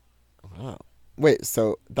 Wow. Wait,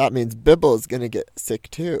 so that means Bibble's gonna get sick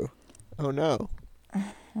too. Oh no.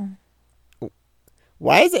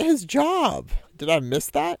 Why is it his job? Did I miss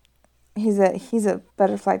that? He's a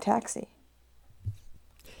butterfly taxi.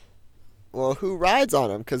 Well, who rides on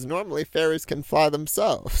him? Because normally fairies can fly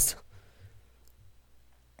themselves.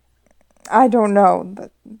 I don't know,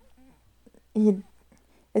 but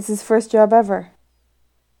it's his first job ever.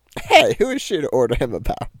 Hey, who is she to order him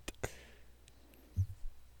about?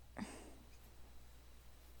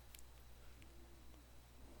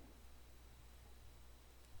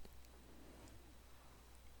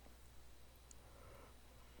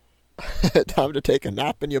 Time to take a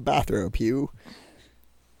nap in your bathrobe, Hugh.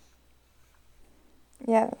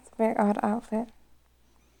 Yeah, that's a very odd outfit.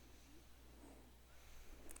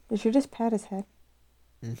 Did you just pat his head?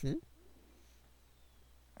 Mm-hmm.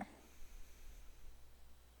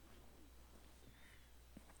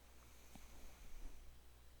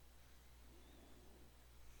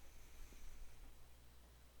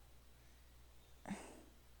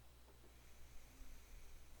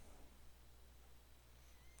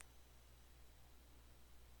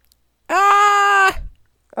 Ah!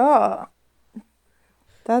 Oh,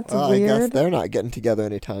 that's Well, I guess weird. they're not getting together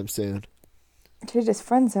anytime soon. She just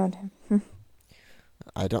friend zoned him.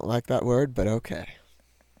 I don't like that word, but okay.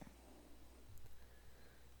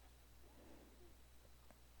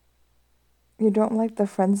 You don't like the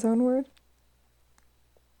friend zone word?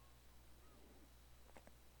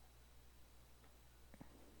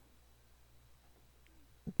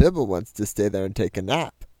 Bibble wants to stay there and take a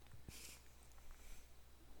nap.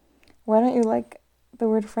 Why don't you like the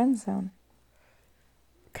word friend zone?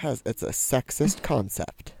 Because it's a sexist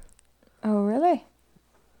concept. Oh, really?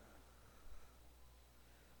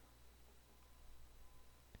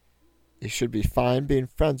 You should be fine being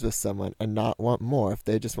friends with someone and not want more if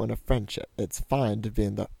they just want a friendship. It's fine to be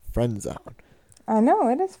in the friend zone. I know,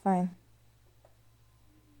 it is fine.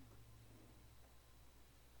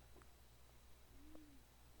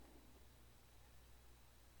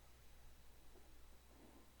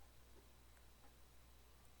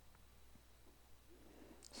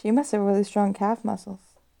 She must have really strong calf muscles.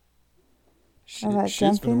 All that She's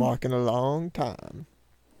been jumping. walking a long time.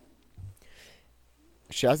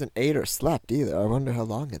 She hasn't ate or slept either. I wonder how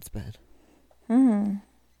long it's been. Hmm.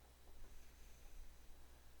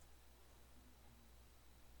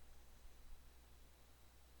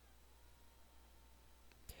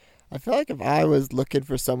 I feel like if I was looking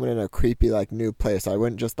for someone in a creepy, like, new place, I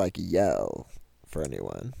wouldn't just, like, yell for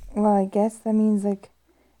anyone. Well, I guess that means like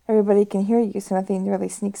everybody can hear you, so nothing really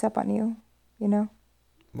sneaks up on you. You know.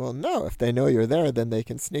 Well, no. If they know you're there, then they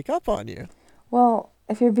can sneak up on you. Well,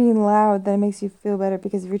 if you're being loud, then it makes you feel better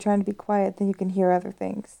because if you're trying to be quiet, then you can hear other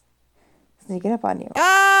things sneaking up on you.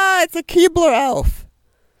 Ah, it's a Keebler elf.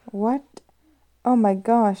 What? Oh my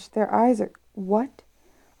gosh, their eyes are. What?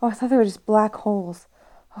 Oh, I thought they were just black holes.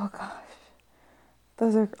 Oh gosh.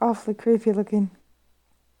 Those are awfully creepy looking.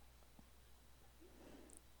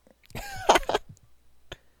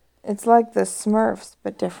 It's like the Smurfs,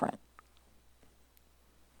 but different.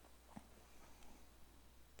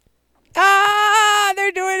 Ah,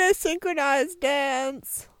 they're doing a synchronized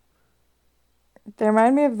dance. They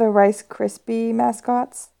remind me of the Rice Krispie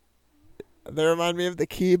mascots. They remind me of the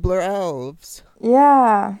Keebler elves.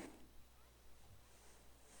 Yeah.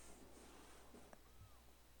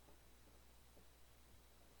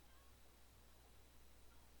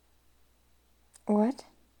 What?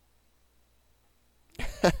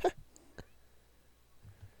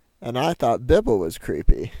 And I thought Bibble was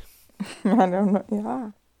creepy. I don't know.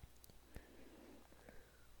 Yeah.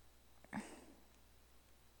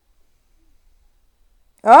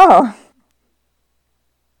 Oh.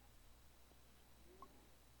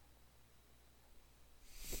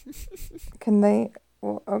 Can they?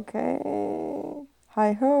 Well, okay.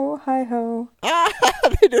 Hi ho, hi ho. Ah,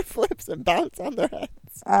 they do flips and bounce on their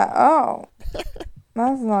heads. Oh.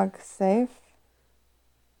 That's not safe.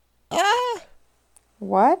 Ah,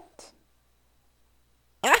 What?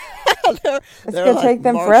 they're, It's they're gonna like take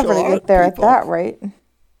them martial forever to art get there people. at that rate.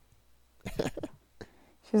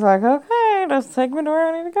 She's like, okay, just take me to where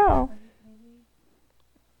I need to go.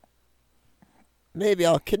 Maybe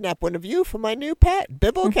I'll kidnap one of you for my new pet.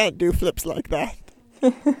 Bibble can't do flips like that.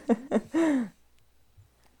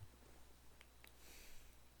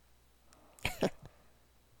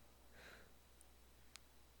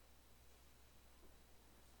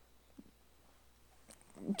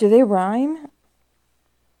 Do they rhyme?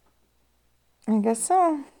 I guess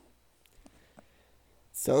so.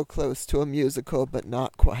 So close to a musical, but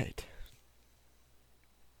not quite.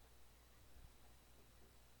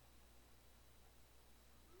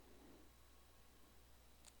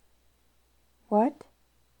 What?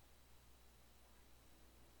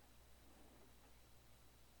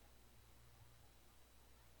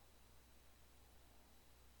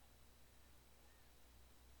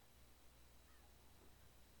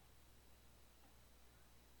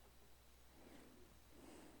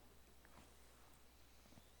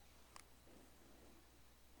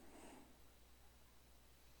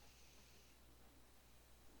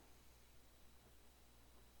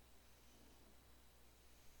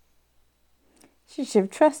 She should have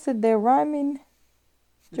trusted their rhyming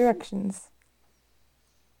directions.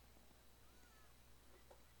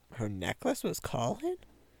 Her necklace was calling?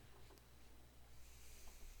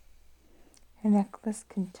 Her necklace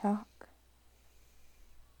can talk.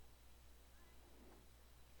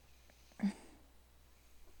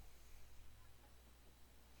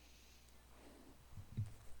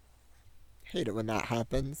 Hate it when that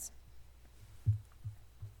happens.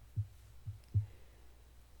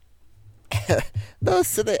 Those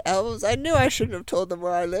silly elves, I knew I shouldn't have told them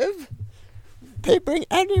where I live. They bring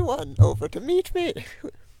anyone over to meet me.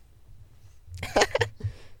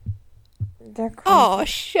 They're crazy. Aw,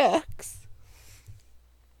 shucks.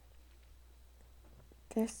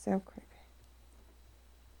 They're so creepy.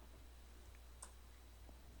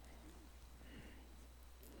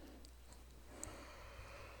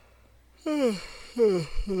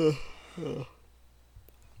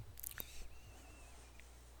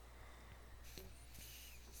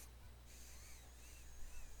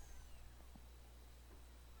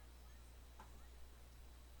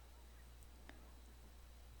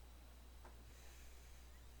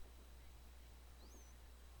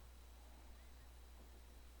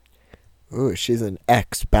 Ooh, she's an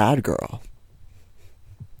ex-bad girl.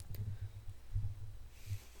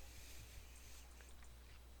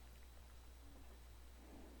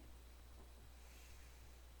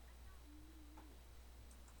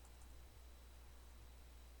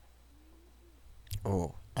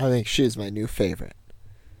 Oh, I think she's my new favorite.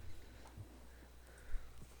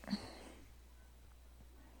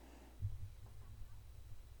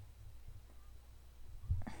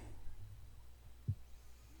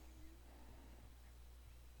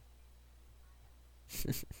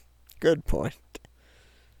 Good point.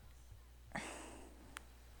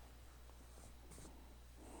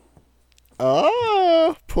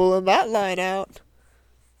 Oh, pulling that line out.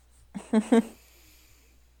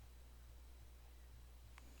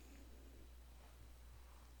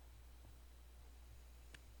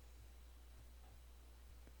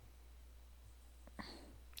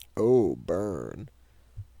 Oh, burn.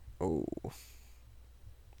 Oh.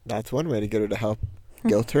 That's one way to get her to help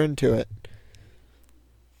guilt her into it.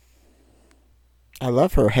 I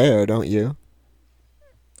love her hair, don't you?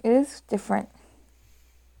 It is different.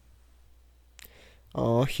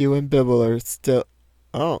 Oh, Hugh and Bibble are still...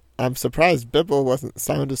 Oh, I'm surprised Bibble wasn't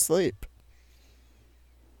sound asleep.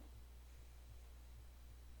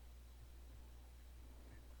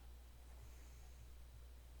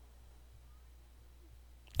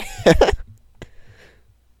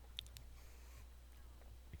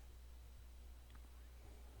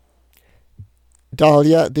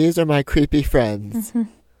 Dahlia, these are my creepy friends.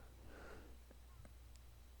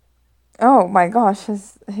 Oh my gosh,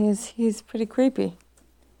 he's pretty creepy.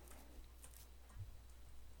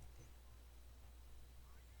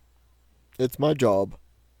 It's my job.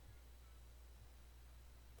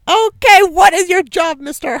 Okay, what is your job,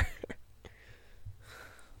 mister?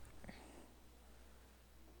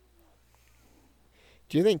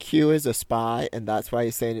 Do you think Hugh is a spy and that's why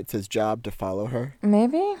he's saying it's his job to follow her?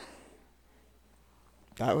 Maybe?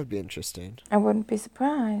 That would be interesting. I wouldn't be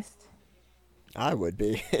surprised. I would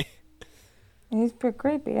be. He's pretty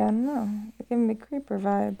creepy, I don't know. He's giving me creeper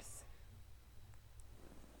vibes.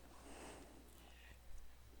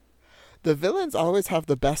 The villains always have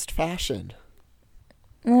the best fashion.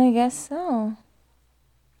 I guess so.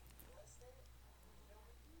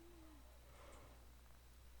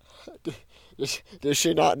 Does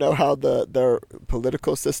she not know how their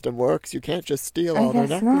political system works? You can't just steal all their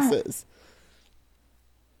necklaces.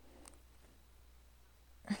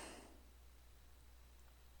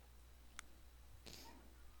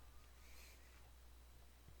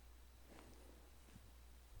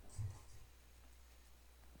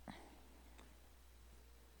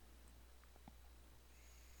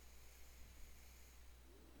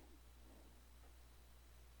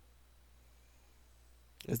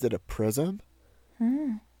 Is it a prism?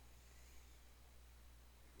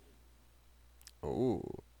 Oh.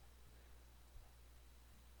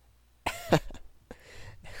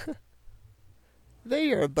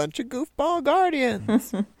 They are a bunch of goofball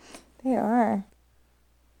guardians. They are.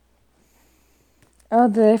 Oh,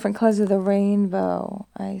 the different colors of the rainbow.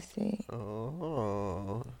 I see.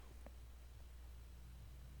 Oh.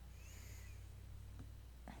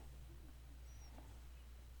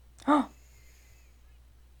 Oh,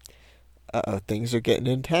 Uh-oh, things are getting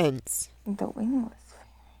intense. the wingless.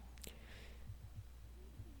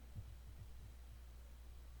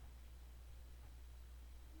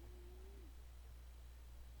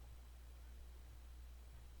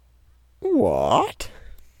 What?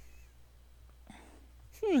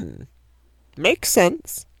 Makes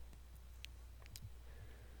sense.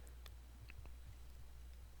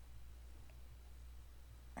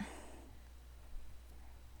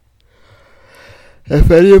 If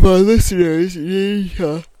any of our listeners need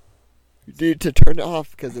to turn it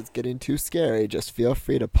off because it's getting too scary, just feel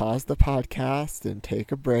free to pause the podcast and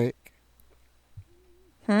take a break.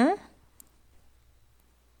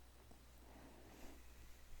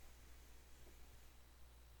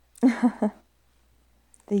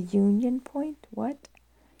 The Union Point? What?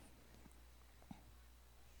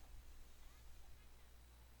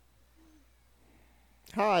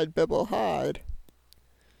 Hide, Bibble, hide.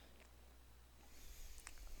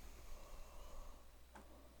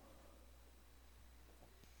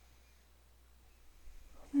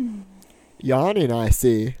 Yawning, I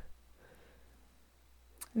see.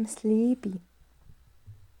 I'm sleepy.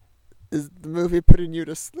 Is the movie putting you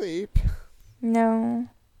to sleep? No.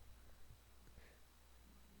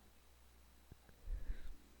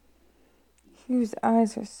 Hugh's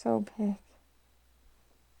eyes are so big.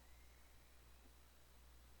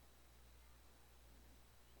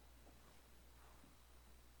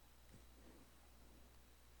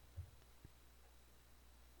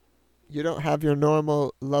 You don't have your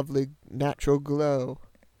normal, lovely, natural glow.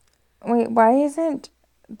 Wait, why isn't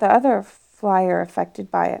the other flyer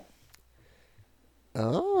affected by it?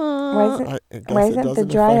 Oh, I guess why it isn't the doesn't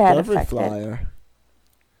dryad affect every affected? flyer.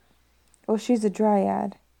 Well, she's a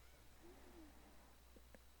dryad.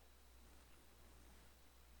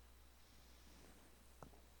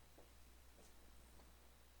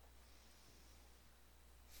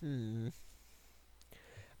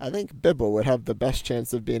 I think Bibble would have the best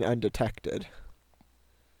chance of being undetected.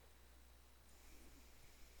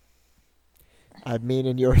 I mean,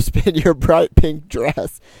 in your bright pink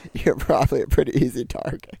dress, you're probably a pretty easy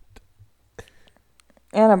target.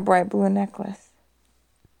 And a bright blue necklace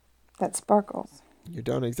that sparkles. You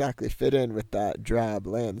don't exactly fit in with that drab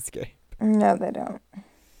landscape. No, they don't.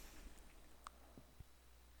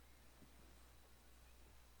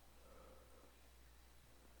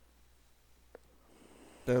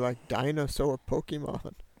 They're like dinosaur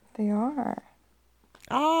Pokemon. They are.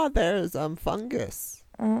 Ah, there's fungus.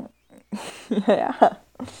 Yeah.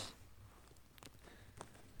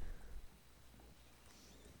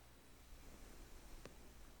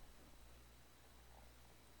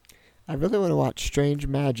 I really want to watch Strange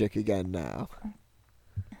Magic again now.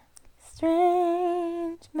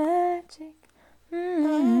 Strange magic.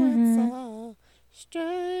 That's a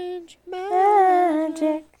strange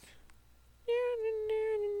magic.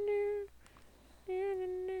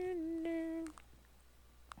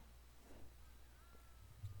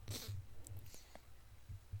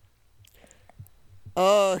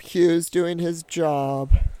 Oh, Hugh's doing his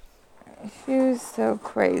job. She was so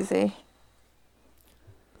crazy.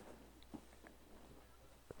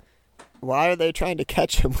 Why are they trying to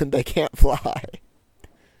catch him when they can't fly?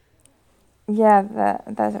 Yeah,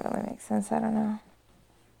 that doesn't really make sense. I don't know.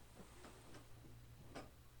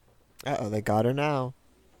 Uh-oh, they got her now.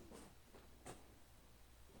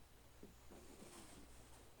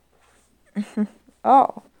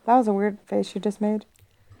 Oh, that was a weird face you just made.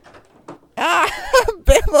 Ah!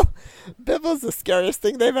 Bibble! Bibble's the scariest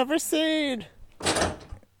thing they've ever seen.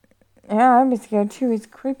 Yeah, I'd be scared too. He's a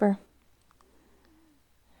creeper.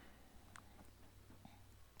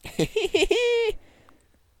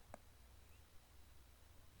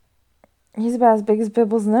 He's about as big as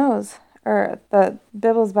Bibble's nose. Or the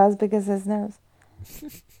Bibble's about as big as his nose.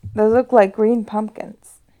 Those look like green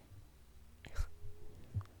pumpkins.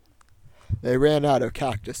 They ran out of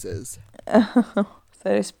cactuses. So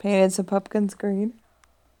they just painted some pumpkins green.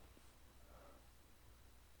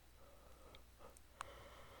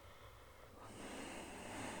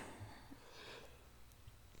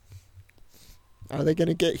 Are they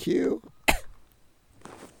gonna get Hugh?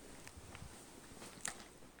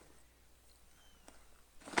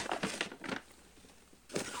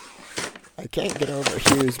 I can't get over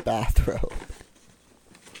Hugh's bathrobe.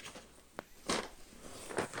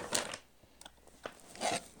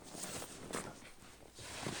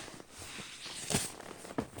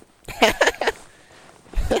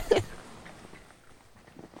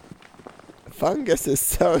 Fungus is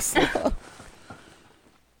so slow.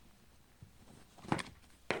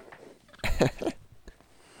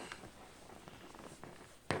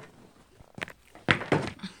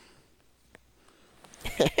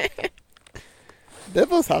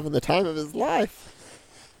 Bibble's having the time of his life.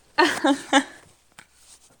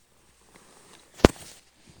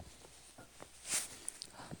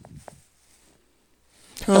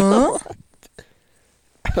 Huh?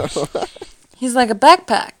 He's like a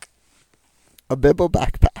backpack. A Bibble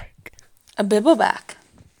backpack. A Bibbleback.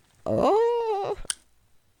 Oh.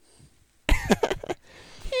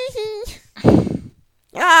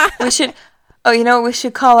 Ah! We should... Oh, you know what we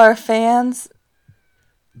should call our fans?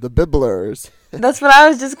 The Bibblers. That's what I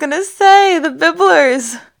was just gonna say. The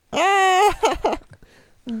Bibblers. Ah!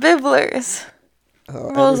 Bibblers.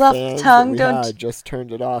 Oh, Rolls any off the fans tongue, that we don't had you? just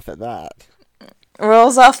turned it off at that.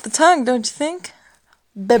 Rolls off the tongue, don't you think?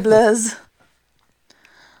 Bibblers.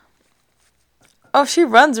 Oh, she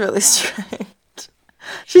runs really straight.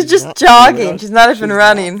 She's just not jogging. fully She's not even she's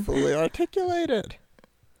running. Not fully articulated.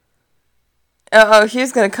 Oh,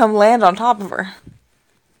 Hugh's gonna come land on top of her.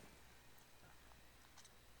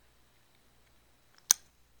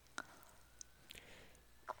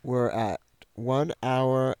 We're at 1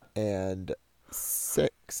 hour and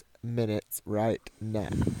 6 minutes right now.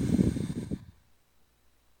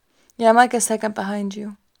 Yeah, I'm like a second behind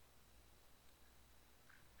you.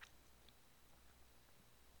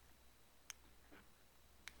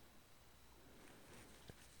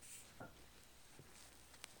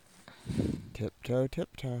 Tiptoe,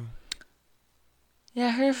 tiptoe.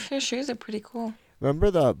 Yeah, her shoes are pretty cool.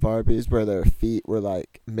 Remember the Barbies where their feet were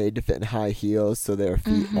like made to fit in high heels, so their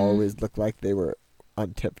feet always looked like they were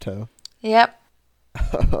on tiptoe? Yep.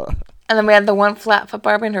 And then we had the one flat foot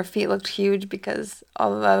Barbie, and her feet looked huge because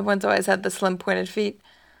all the other ones always had the slim pointed feet.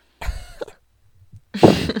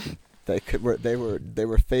 They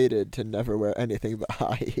were fated to never wear anything but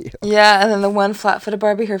high heels. Yeah, and then the one flat-footed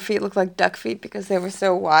Barbie, her feet looked like duck feet because they were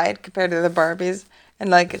so wide compared to the Barbies, and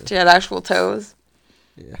like she had actual toes.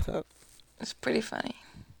 Yeah. It's pretty funny.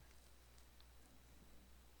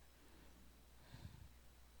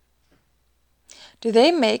 Do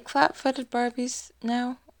they make flat-footed Barbies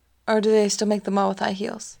now, Or do they still make them all with high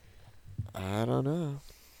heels? I don't know.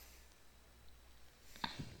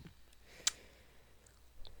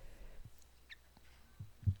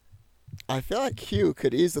 I feel like Hugh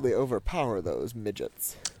could easily overpower those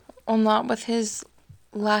midgets. Well, not with his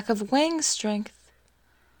lack of wing strength.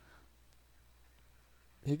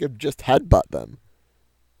 He could just headbutt them.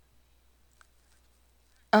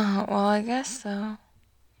 Oh, well, I guess so.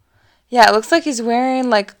 Yeah, it looks like he's wearing,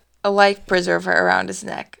 like, a life preserver around his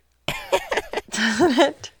neck. Doesn't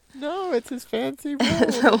it? No, it's his fancy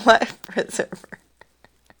It's robe. a life preserver.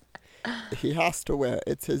 He has to wear.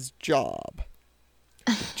 It's his job.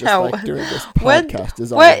 Just No, like doing this what- podcast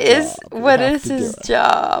is what our is job. We what have is to do his it.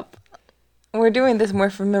 job? We're doing this more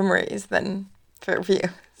for memories than for views.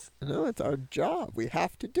 No, it's our job. We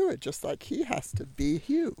have to do it, just like he has to be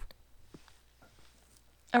Hugh.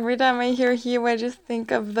 Every time I hear Hugh, I just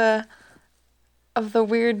think of the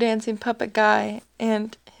weird dancing puppet guy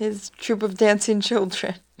and his troop of dancing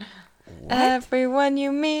children. What? Everyone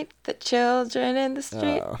you meet, the children in the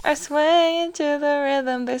street Oh. are swaying to the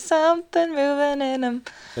rhythm. There's something moving in them.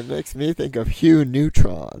 It makes me think of Hugh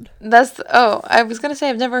Neutron. I was gonna say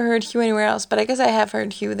I've never heard Hugh anywhere else, but I guess I have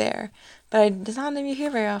heard Hugh there. But it's not name you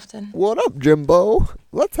hear very often. What up, Jimbo?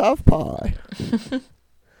 Let's have pie.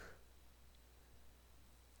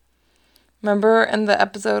 Remember in the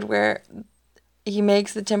episode where he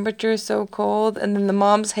makes the temperature so cold and then the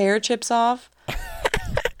mom's hair chips off?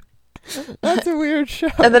 That's a weird show.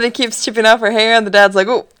 And then it keeps chipping off her hair and the dad's like,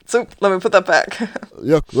 oh, soup, let me put that back.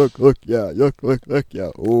 Yuck, look, yeah. Yuck, look, yeah.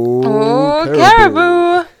 Oh, Oh,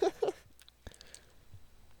 caribou.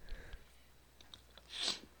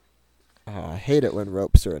 Oh, I hate it when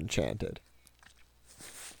ropes are enchanted.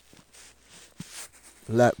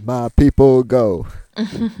 Let my people go.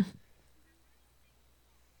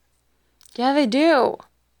 Yeah, they do.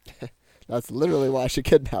 That's literally why she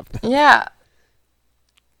kidnapped them. Yeah.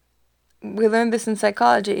 We learned this in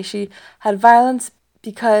psychology. She had violence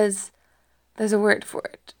because there's a word for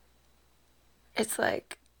it. It's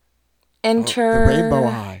like Oh, the rainbow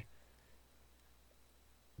eye.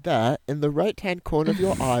 That, in the right-hand corner of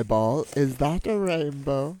your eyeball, is that a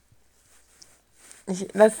rainbow?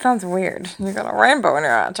 That sounds weird. You got a rainbow in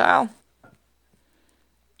your eye, child.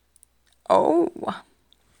 Oh.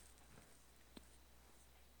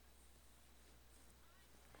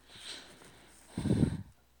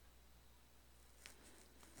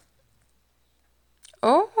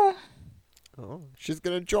 Oh. Oh, she's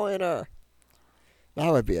gonna join her.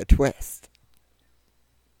 That would be a twist.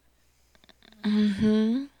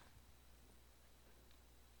 Mm-hmm.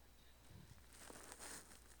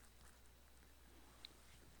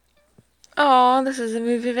 Oh, this is a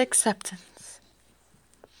movie of acceptance.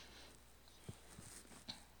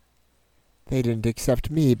 They didn't accept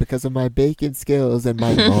me because of my baking skills and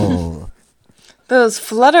my mole. Those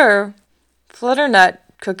flutter nut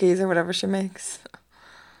cookies or whatever she makes.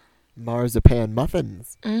 Marzipan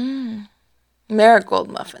muffins. Marigold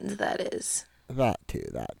muffins, that is. That too.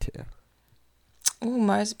 Ooh,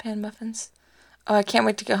 marzipan muffins. Oh, I can't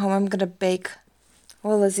wait to get home. I'm gonna bake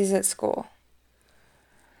while Lizzie's at school.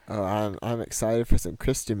 Oh, I'm excited for some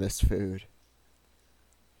Christmas food.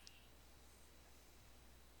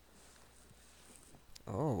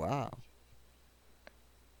 Oh, wow.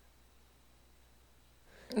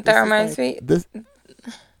 That reminds me. Does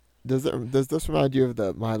this remind you of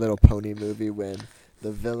the My Little Pony movie when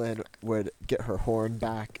the villain would get her horn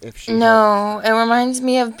back if she... No, it reminds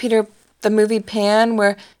me of the movie Pan,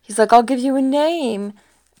 where he's like, I'll give you a name.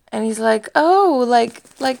 And he's like, oh,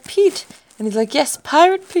 like Pete. And he's like, yes,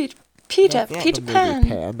 Pirate Pete. Peter Pan.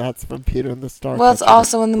 Pan. That's from Peter and the Starcatcher. Well, it's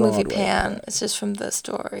also in the movie Broadway Pan. play. It's just from the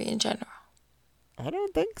story in general. I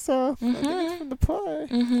don't think so. I think it's from the play.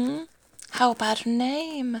 Mm-hmm. How about a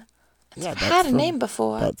name? Yeah, Had a name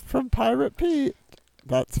before. That's from Pirate Pete.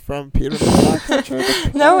 That's from Peter and the Starcatcher. the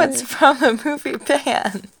play. No, it's from the movie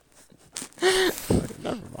Pan.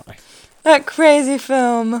 Never mind. That crazy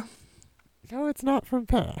film. No, it's not from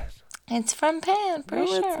Pan. It's from Pan,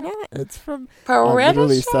 pretty No, sure. it's not. It's from... Pretty I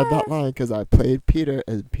literally sure. said that line because I played Peter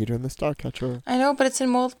as Peter and the Starcatcher. I know, but it's in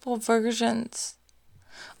multiple versions.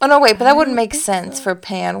 Oh, no, wait, but that wouldn't make sense for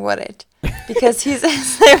Pan, would it? Because his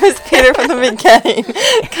name is Peter from the beginning.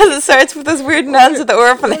 Because it starts with those weird nuns at the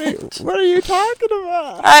orphanage. What are you talking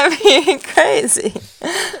about? I'm being crazy.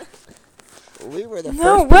 We were the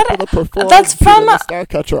No, first what- people to perform that's Peter from and a- the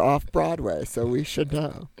Starcatcher off Broadway, so we should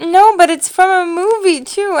know. No, but it's from a movie,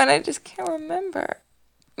 too, and I just can't remember.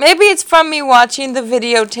 Maybe it's from me watching the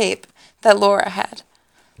videotape that Laura had.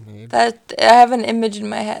 Maybe. That I have an image in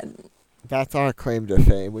my head. That's our claim to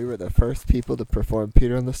fame. We were the first people to perform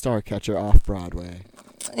Peter and the Starcatcher off Broadway.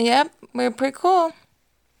 Yep, we were pretty cool.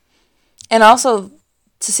 And also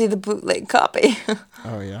to see the bootleg copy.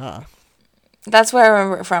 Oh, yeah. That's where I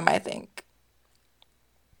remember it from, I think.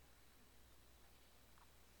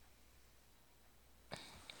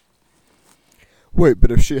 Wait,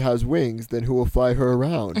 but if she has wings, then who will fly her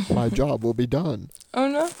around? My job will be done. Oh,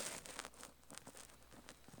 no.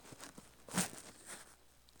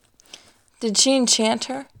 Did she enchant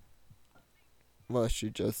her? Well, she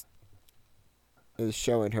just is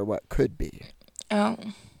showing her what could be. Oh.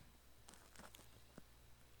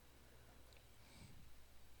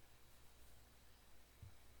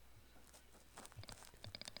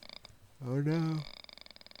 Oh, no.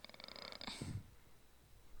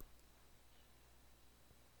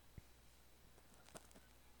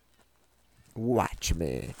 Watch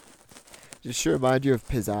me. Just should remind you of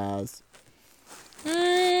Pizzazz.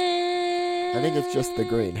 I think it's just the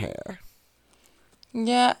green hair.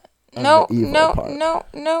 Yeah. And No, the evil no, part. no,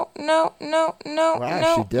 no, no, no, no, Wow,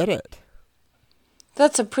 no. she did it.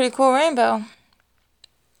 That's a pretty cool rainbow.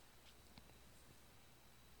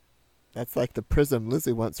 That's like the prism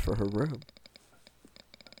Lizzie wants for her room.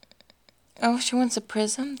 Oh, she wants a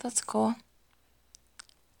prism? That's cool.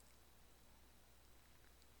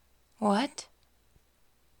 What?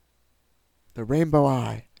 The rainbow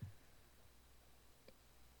eye.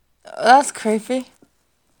 Oh, that's creepy.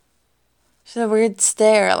 She's a weird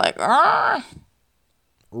stare, like, "Argh."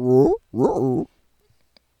 Ooh, ooh.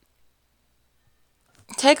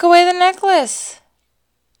 Take away the necklace.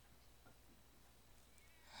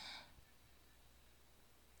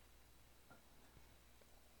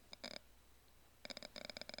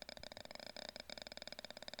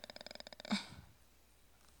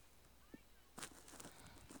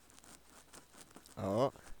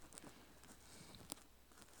 Oh.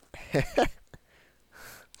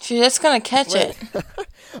 She's just gonna catch it.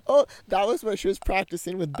 Oh, that was what she was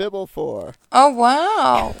practicing with Bibble for. Oh,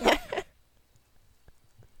 wow.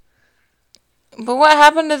 But what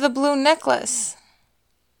happened to the blue necklace?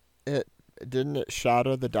 Didn't it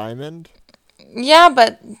shatter the diamond? Yeah,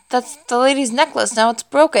 but that's the lady's necklace. Now it's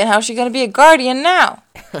broken. How's she gonna be a guardian now?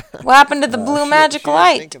 What happened to the blue magic she didn't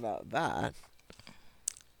light? think about that.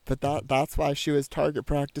 But that's why she was target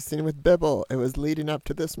practicing with Bibble. It was leading up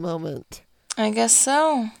to this moment. I guess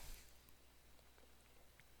so.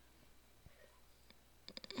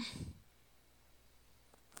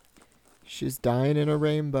 She's dying in a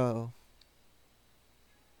rainbow.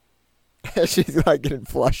 She's like getting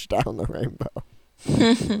flushed down the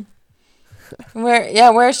rainbow.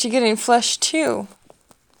 Where is she getting flushed to?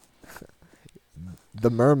 The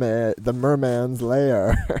merman's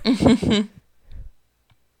lair.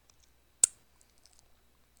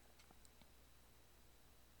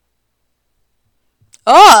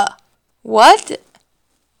 Oh! What?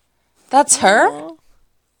 That's her?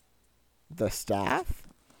 The staff?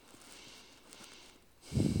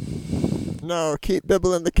 No, keep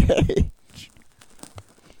Bibble in the cage.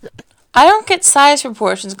 I don't get size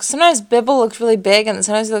proportions, because sometimes Bibble looks really big, and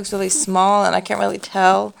sometimes he looks really small, and I can't really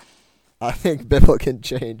tell. I think Bibble can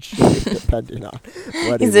change shape depending on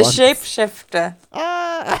what He's he a wants. shapeshifter.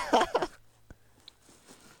 Ah!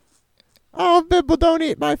 Oh, Bibble, don't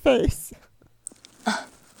eat my face.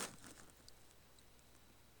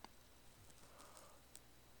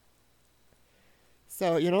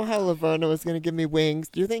 So, you know how Laverna was going to give me wings?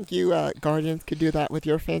 Do you think you Guardians could do that with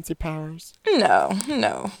your fancy powers? No,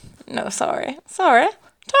 sorry. Sorry.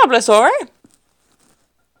 Terribly sorry.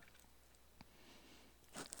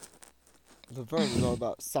 Laverne was all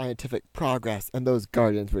about scientific progress, and those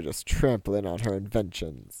Guardians were just trampling on her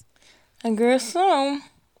inventions. I guess so.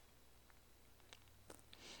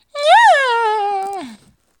 Yeah.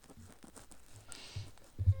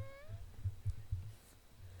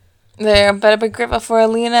 There, better be grateful for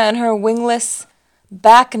Alina and her wingless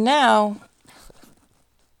back now.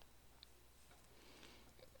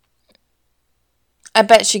 I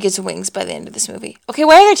bet she gets wings by the end of this movie. Okay,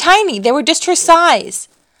 why are they tiny? They were just her size.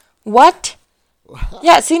 What?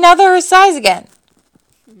 Yeah, see, now they're her size again.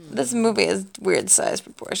 This movie has weird size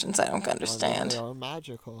proportions I don't understand. They are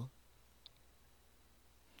magical.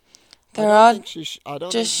 They're all I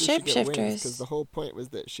don't just think she should get wings, shapeshifters. because the whole point was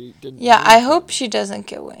that she didn't. Yeah, need I hope them. she doesn't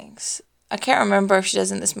get wings. I can't remember if she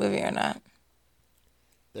does in this movie or not.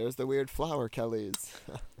 There's the weird flower Kellys.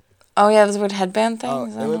 Oh, yeah, those weird headband Oh,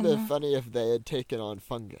 things. it would have been funny if they had taken on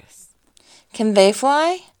fungus. Can they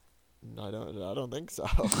fly? I don't think so.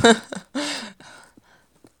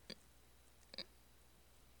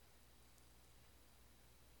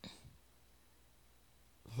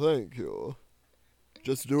 Thank you.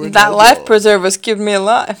 Just doing That my life job. preserver's keeping me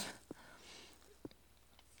alive.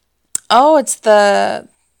 Oh, it's the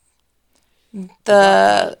About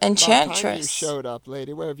time you Enchantress. showed up,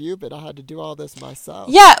 lady. Where have you been? I had to do all this myself.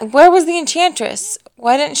 Yeah, where was the Enchantress?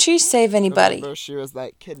 Why didn't she save anybody? Remember, she was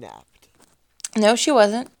like kidnapped. No, she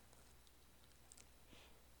wasn't.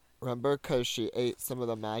 Remember, because she ate some of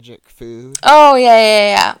the magic food. Oh,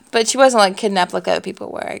 yeah. But she wasn't like kidnapped like other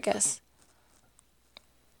people were, I guess.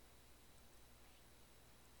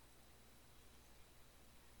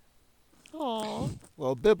 Aw.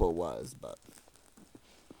 Well, Bibble was, but.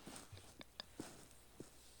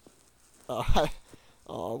 Oh,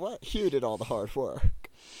 what? Hugh did all the hard work.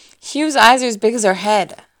 Hugh's eyes are as big as her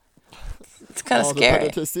head. It's kind of All the better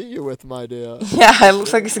scary. to see you with, my dear. Yeah, it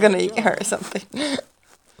looks like he's gonna eat her or something.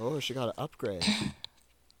 Oh, she got an upgrade.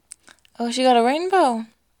 Oh, she got a rainbow.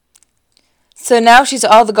 So now she's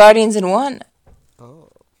all the Guardians in one. Oh.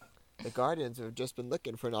 The Guardians have just been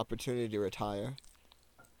looking for an opportunity to retire.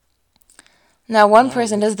 Now one Wow.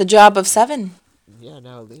 person does the job of 7. Yeah,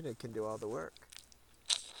 now Alina can do all the work.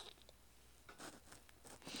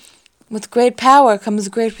 With great power comes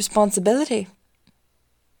great responsibility.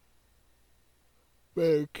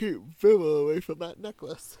 Better keep Bibble away from that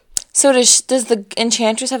necklace. So does the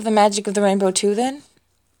Enchantress have the magic of the rainbow too then?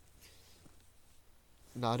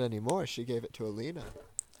 Not anymore. She gave it to Alina.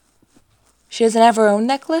 She doesn't have her own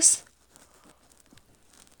necklace?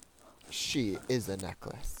 She is a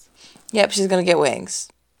necklace. Yep, she's gonna get wings.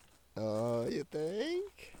 Oh, you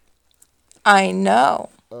think? I know.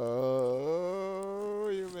 Oh,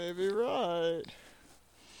 you may be right.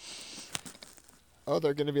 Oh,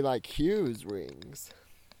 they're gonna be like Hugh's wings.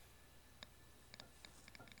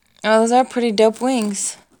 Oh, those are pretty dope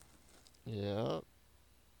wings. Yeah.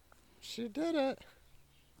 She did it.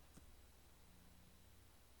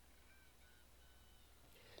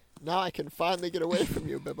 Now I can finally get away from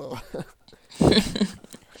you, Bibble.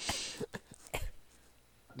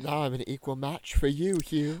 Now I'm an equal match for you,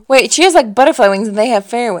 Hugh. Wait, she has like butterfly wings and they have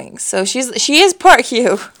fair wings. So she is part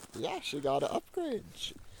Hugh. Yeah, she got an upgrade.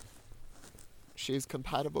 She's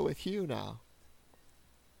compatible with Hugh now.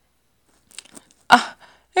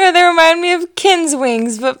 Yeah, they remind me of Kin's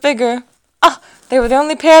wings, but bigger. They were the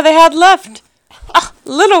only pair they had left.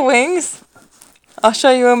 Little wings. I'll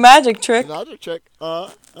show you a magic trick. Another trick.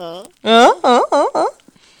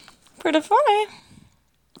 Pretty funny.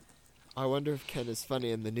 I wonder if Ken is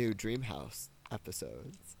funny in the new Dreamhouse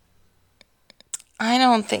episodes. I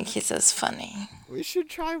don't think he's as funny. We should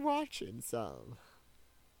try watching some.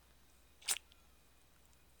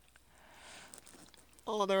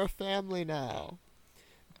 Oh, they're a family now.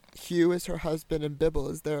 Hugh is her husband and Bibble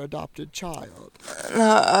is their adopted child.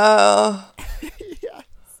 Uh-oh. Yes.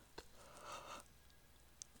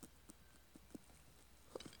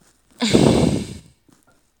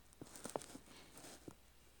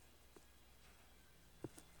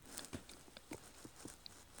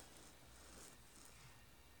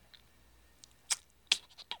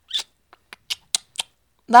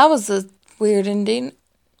 That was a weird ending.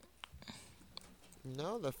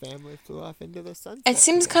 No, the family flew off into the sunset. It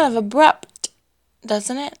seems together. kind of abrupt,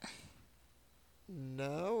 doesn't it?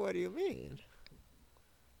 No, what do you mean?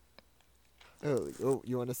 Oh,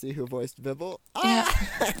 you want to see who voiced Bibble? Yeah.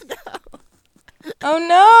 No. Oh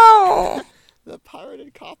no! The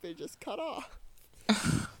pirated copy just cut off.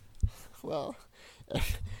 Well,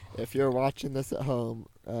 if you're watching this at home,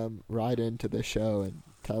 write into the show and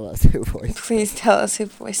tell us who voiced. Please tell us who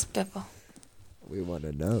voiced Bibble. We want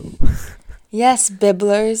to know. Yes,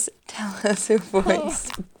 Bibblers, tell us who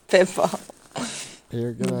voiced Bibble. If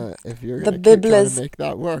you're The gonna keep trying Bibblers. to make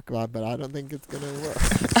that work, but I don't think it's gonna work.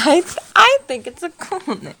 I think it's a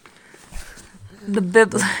cool name. The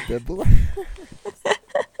Bibbler. Bibble.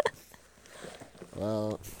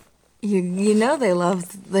 Well, You know they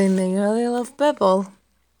love Bibble.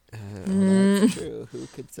 that's true. Who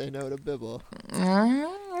could say no to Bibble?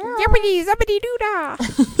 Zippity zippity doo dah.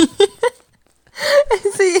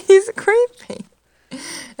 See, he's creepy.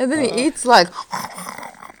 And then he eats like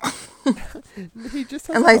He just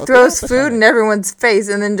has and a like healthy throws appetite. food in everyone's face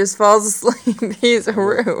and then just falls asleep. He's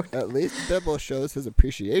rude. At least Bibble shows his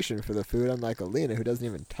appreciation for the food, unlike Alina, who doesn't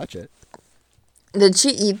even touch it. Did she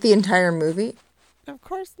eat the entire movie? Of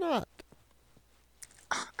course not.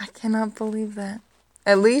 I cannot believe that.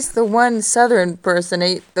 At least the one southern person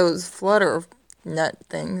ate those flutter nut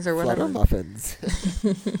things or whatever. Flutter muffins.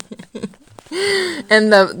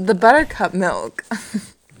 And the buttercup milk.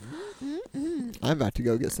 I'm about to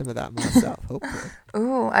go get some of that myself, hopefully.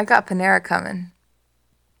 Ooh, I got Panera coming.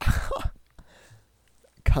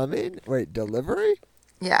 Coming? Wait, delivery?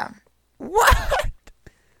 Yeah. What?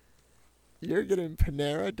 You're getting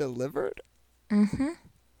Panera delivered? Mm-hmm.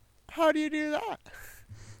 How do you do that?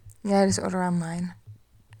 Yeah, I just order online.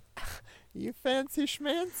 You fancy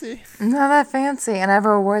schmancy. Not that fancy. And I have a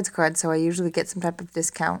rewards card, so I usually get some type of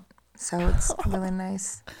discount. So it's really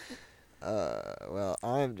nice. Well,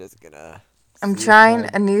 I'm just gonna. I'm see if trying my-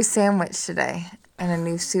 a new sandwich today and a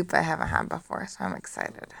new soup I haven't had before, so I'm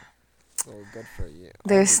excited. Oh, good for you.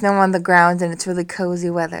 There's snow on the ground and it's really cozy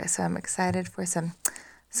weather, so I'm excited for some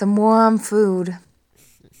warm food.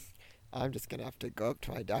 I'm just gonna have to go up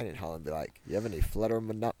to my dining hall and be like, "You have any flutter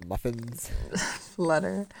muffins?"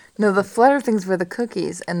 Flutter. No, the flutter things were the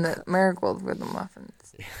cookies and the marigold were the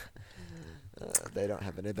muffins. They don't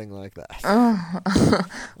have anything like that.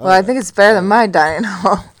 Well, I think it's better than my dining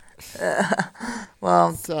hall.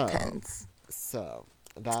 Well, So- depends. So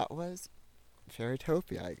that was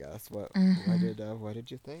Fairytopia, I guess. What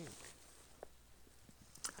did you think?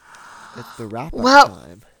 It's the wrap up Well-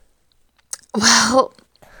 time. Well,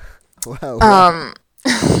 Well,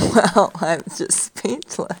 well, I'm just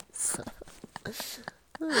speechless.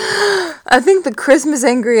 I think the Christmas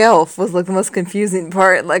angry elf was like the most confusing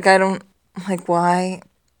part. Like why?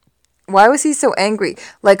 Why was he so angry?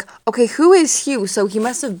 Like, okay, who is Hugh? So he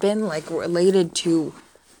must have been like related to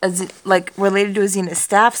Azina's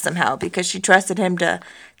staff somehow because she trusted him to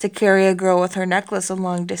carry a girl with her necklace a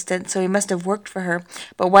long distance. So he must have worked for her.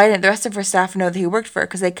 But why didn't the rest of her staff know that he worked for her?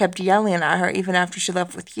 Because they kept yelling at her even after she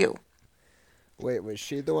left with Hugh. wait, was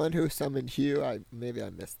she the one who summoned Hugh? Maybe I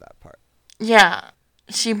missed that part. Yeah,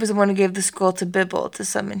 she was the one who gave the scroll to Bibble to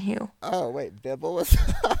summon Hugh. Oh, wait, Bibble was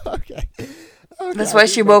okay. That's why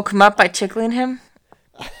she woke him up by tickling him.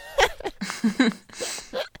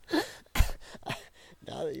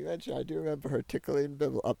 Now that you mention, I do remember her tickling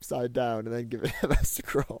Bibble upside down and then giving him a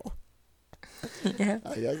scroll. Yeah.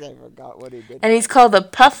 I guess I forgot what he did. And he's called a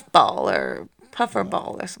puff ball or puffer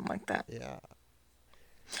ball or something like that. Yeah.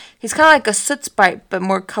 He's kind of like a soot sprite, but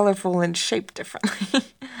more colorful and shaped differently.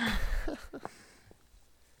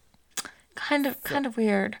 kind of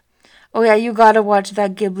weird. Oh yeah, you gotta watch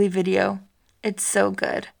that Ghibli video. It's so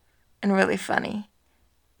good and really funny.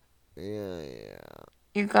 Yeah.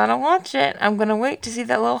 You gotta watch it. I'm gonna wait to see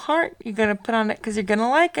that little heart you're gonna put on it because you're gonna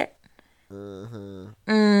like it. So,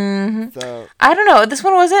 I don't know. This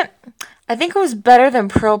one wasn't. I think it was better than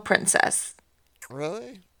Pearl Princess.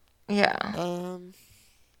 really? Yeah. Well,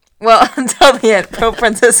 Well, until the end, Pearl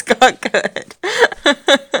Princess got good.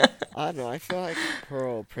 I don't know. I feel like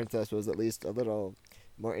Pearl Princess was at least a little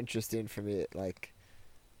more interesting for me, like,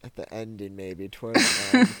 at the ending, maybe,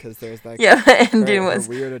 towards the end, because there's, like, Yeah, the ending her was.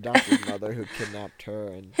 weird adopted mother who kidnapped her,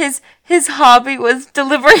 and... His hobby was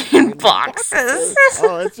delivering boxes.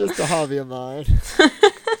 Oh, it's just a hobby of mine.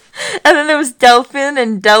 And then there was Delphin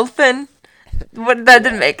and Delphin. What that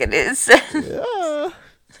didn't make any sense. Yeah.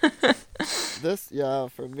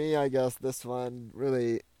 For me, I guess this one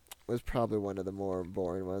really was probably one of the more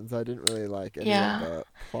boring ones. I didn't really like any of the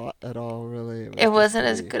plot at all, really. It wasn't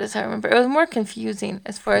as good as I remember. It was more confusing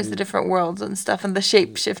as far as the different worlds and stuff and the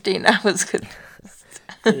shape shifting. I was good.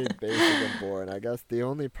 Pretty basic and boring. I guess the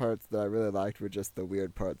only parts that I really liked were just the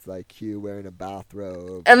weird parts, like Hugh wearing a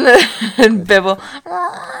bathrobe. And Bibble.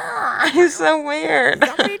 He's so weird.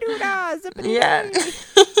 Yeah.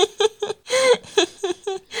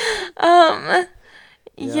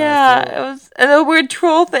 Yeah, so- it was and the weird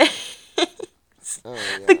troll thing. Oh,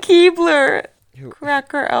 The yeah. Keebler Who-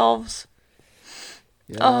 cracker elves.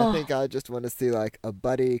 Yeah, Oh. I think I just want to see like a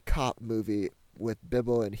buddy cop movie with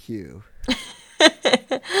Bibble and Hugh.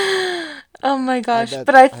 Oh my gosh! bet-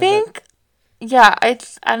 But I I bet- think, yeah, I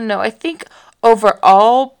don't know. I think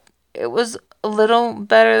overall it was a little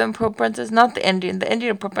better than Poor Princess. Not the ending. The ending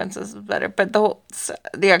of Poor Princess was better, but the whole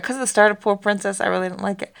because of the start of Poor Princess, I really didn't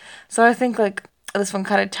like it. So I think like this one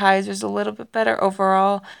kind of ties just a little bit better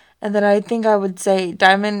overall. And then I think I would say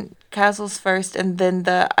Diamond Castle's first, and then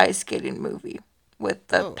the ice skating movie with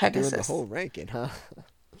the Doing Pegasus. the whole ranking, huh?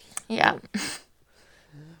 Yeah.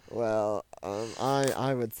 Well,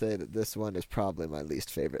 I would say that this one is probably my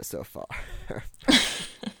least favorite so far.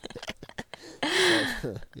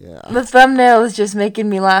 Yeah. The thumbnail is just making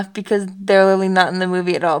me laugh because they're literally not in the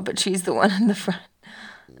movie at all, but she's the one in the front.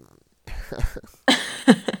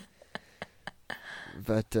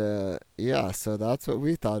 But yeah, so that's what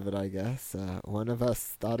we thought of it, I guess. One of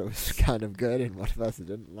us thought it was kind of good, and one of us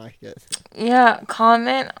didn't like it. Yeah,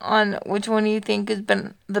 comment on which one you think has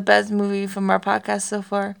been the best movie from our podcast so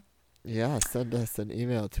far. Yeah, send us an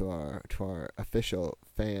email to our official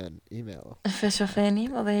fan email. Official fan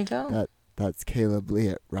email, there you go. That's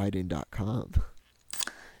caleblee@writing.com.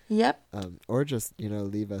 Yep. Or just,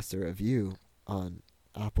 leave us a review on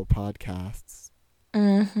Apple Podcasts.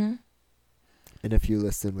 Mm-hmm. And if you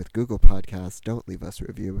listen with Google Podcasts, don't leave us a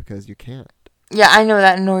review because you can't. Yeah, I know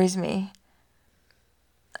that annoys me.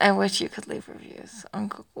 I wish you could leave reviews on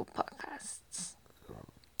Google Podcasts.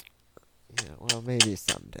 Yeah, well, maybe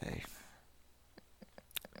someday.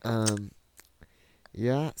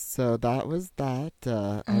 Yeah, so that was that.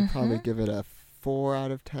 I'd probably give it a 4 out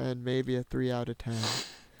of 10, maybe a 3 out of 10.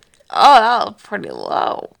 Oh, that was pretty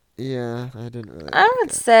low. Yeah, I didn't really I like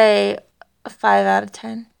would it. say a 5 out of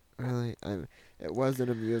 10. Really, it wasn't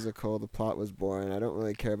a musical. The plot was boring. I don't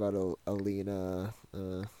really care about Alina.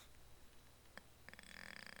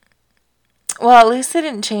 Well, at least they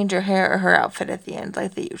didn't change her hair or her outfit at the end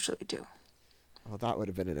like they usually do. Well, that would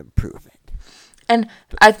have been an improvement. And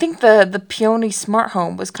I think the peony smart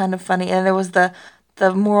home was kind of funny, and there was the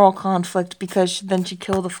moral conflict because then she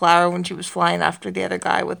killed the flower when she was flying after the other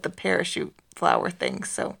guy with the parachute flower thing.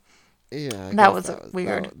 So Yeah, I that guess was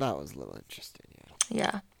weird. That was a little interesting.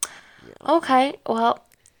 Yeah. Yeah. Okay. Well,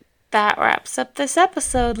 that wraps up this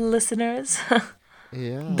episode, listeners.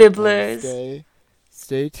 Yeah. Bibblers.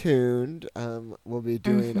 Stay tuned. We'll be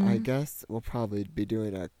doing. I guess we'll probably be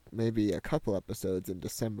doing maybe a couple episodes in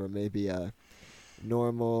December. Maybe a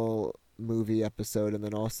normal movie episode, and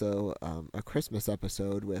then also a Christmas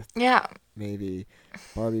episode with maybe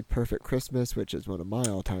Barbie Perfect Christmas, which is one of my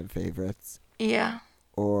all-time favorites. Yeah.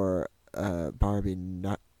 Or Barbie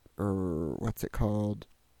Nut, or what's it called?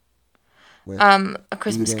 With A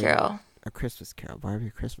Christmas Carol. A Christmas Carol. Barbie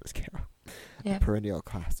A Christmas Carol. Yeah. A perennial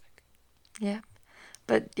classic. Yeah.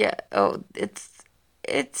 But yeah,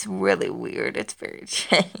 it's really weird. It's very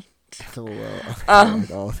changed. Oh, well,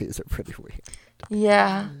 all these are pretty weird.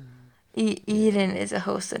 Yeah. Eden is a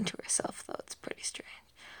host unto herself, though. It's pretty strange.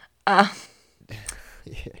 Yeah,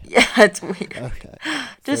 it's weird. Okay.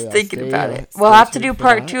 Just thinking about it. We'll have to do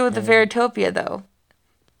part 2 of the Veritopia, though.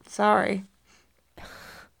 Sorry.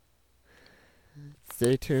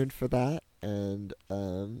 Stay tuned for that, and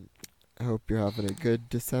I hope you're having a good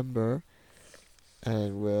December,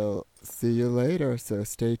 and we'll see you later, so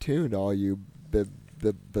stay tuned, all you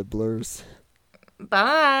bibblers.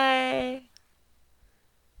 Bye.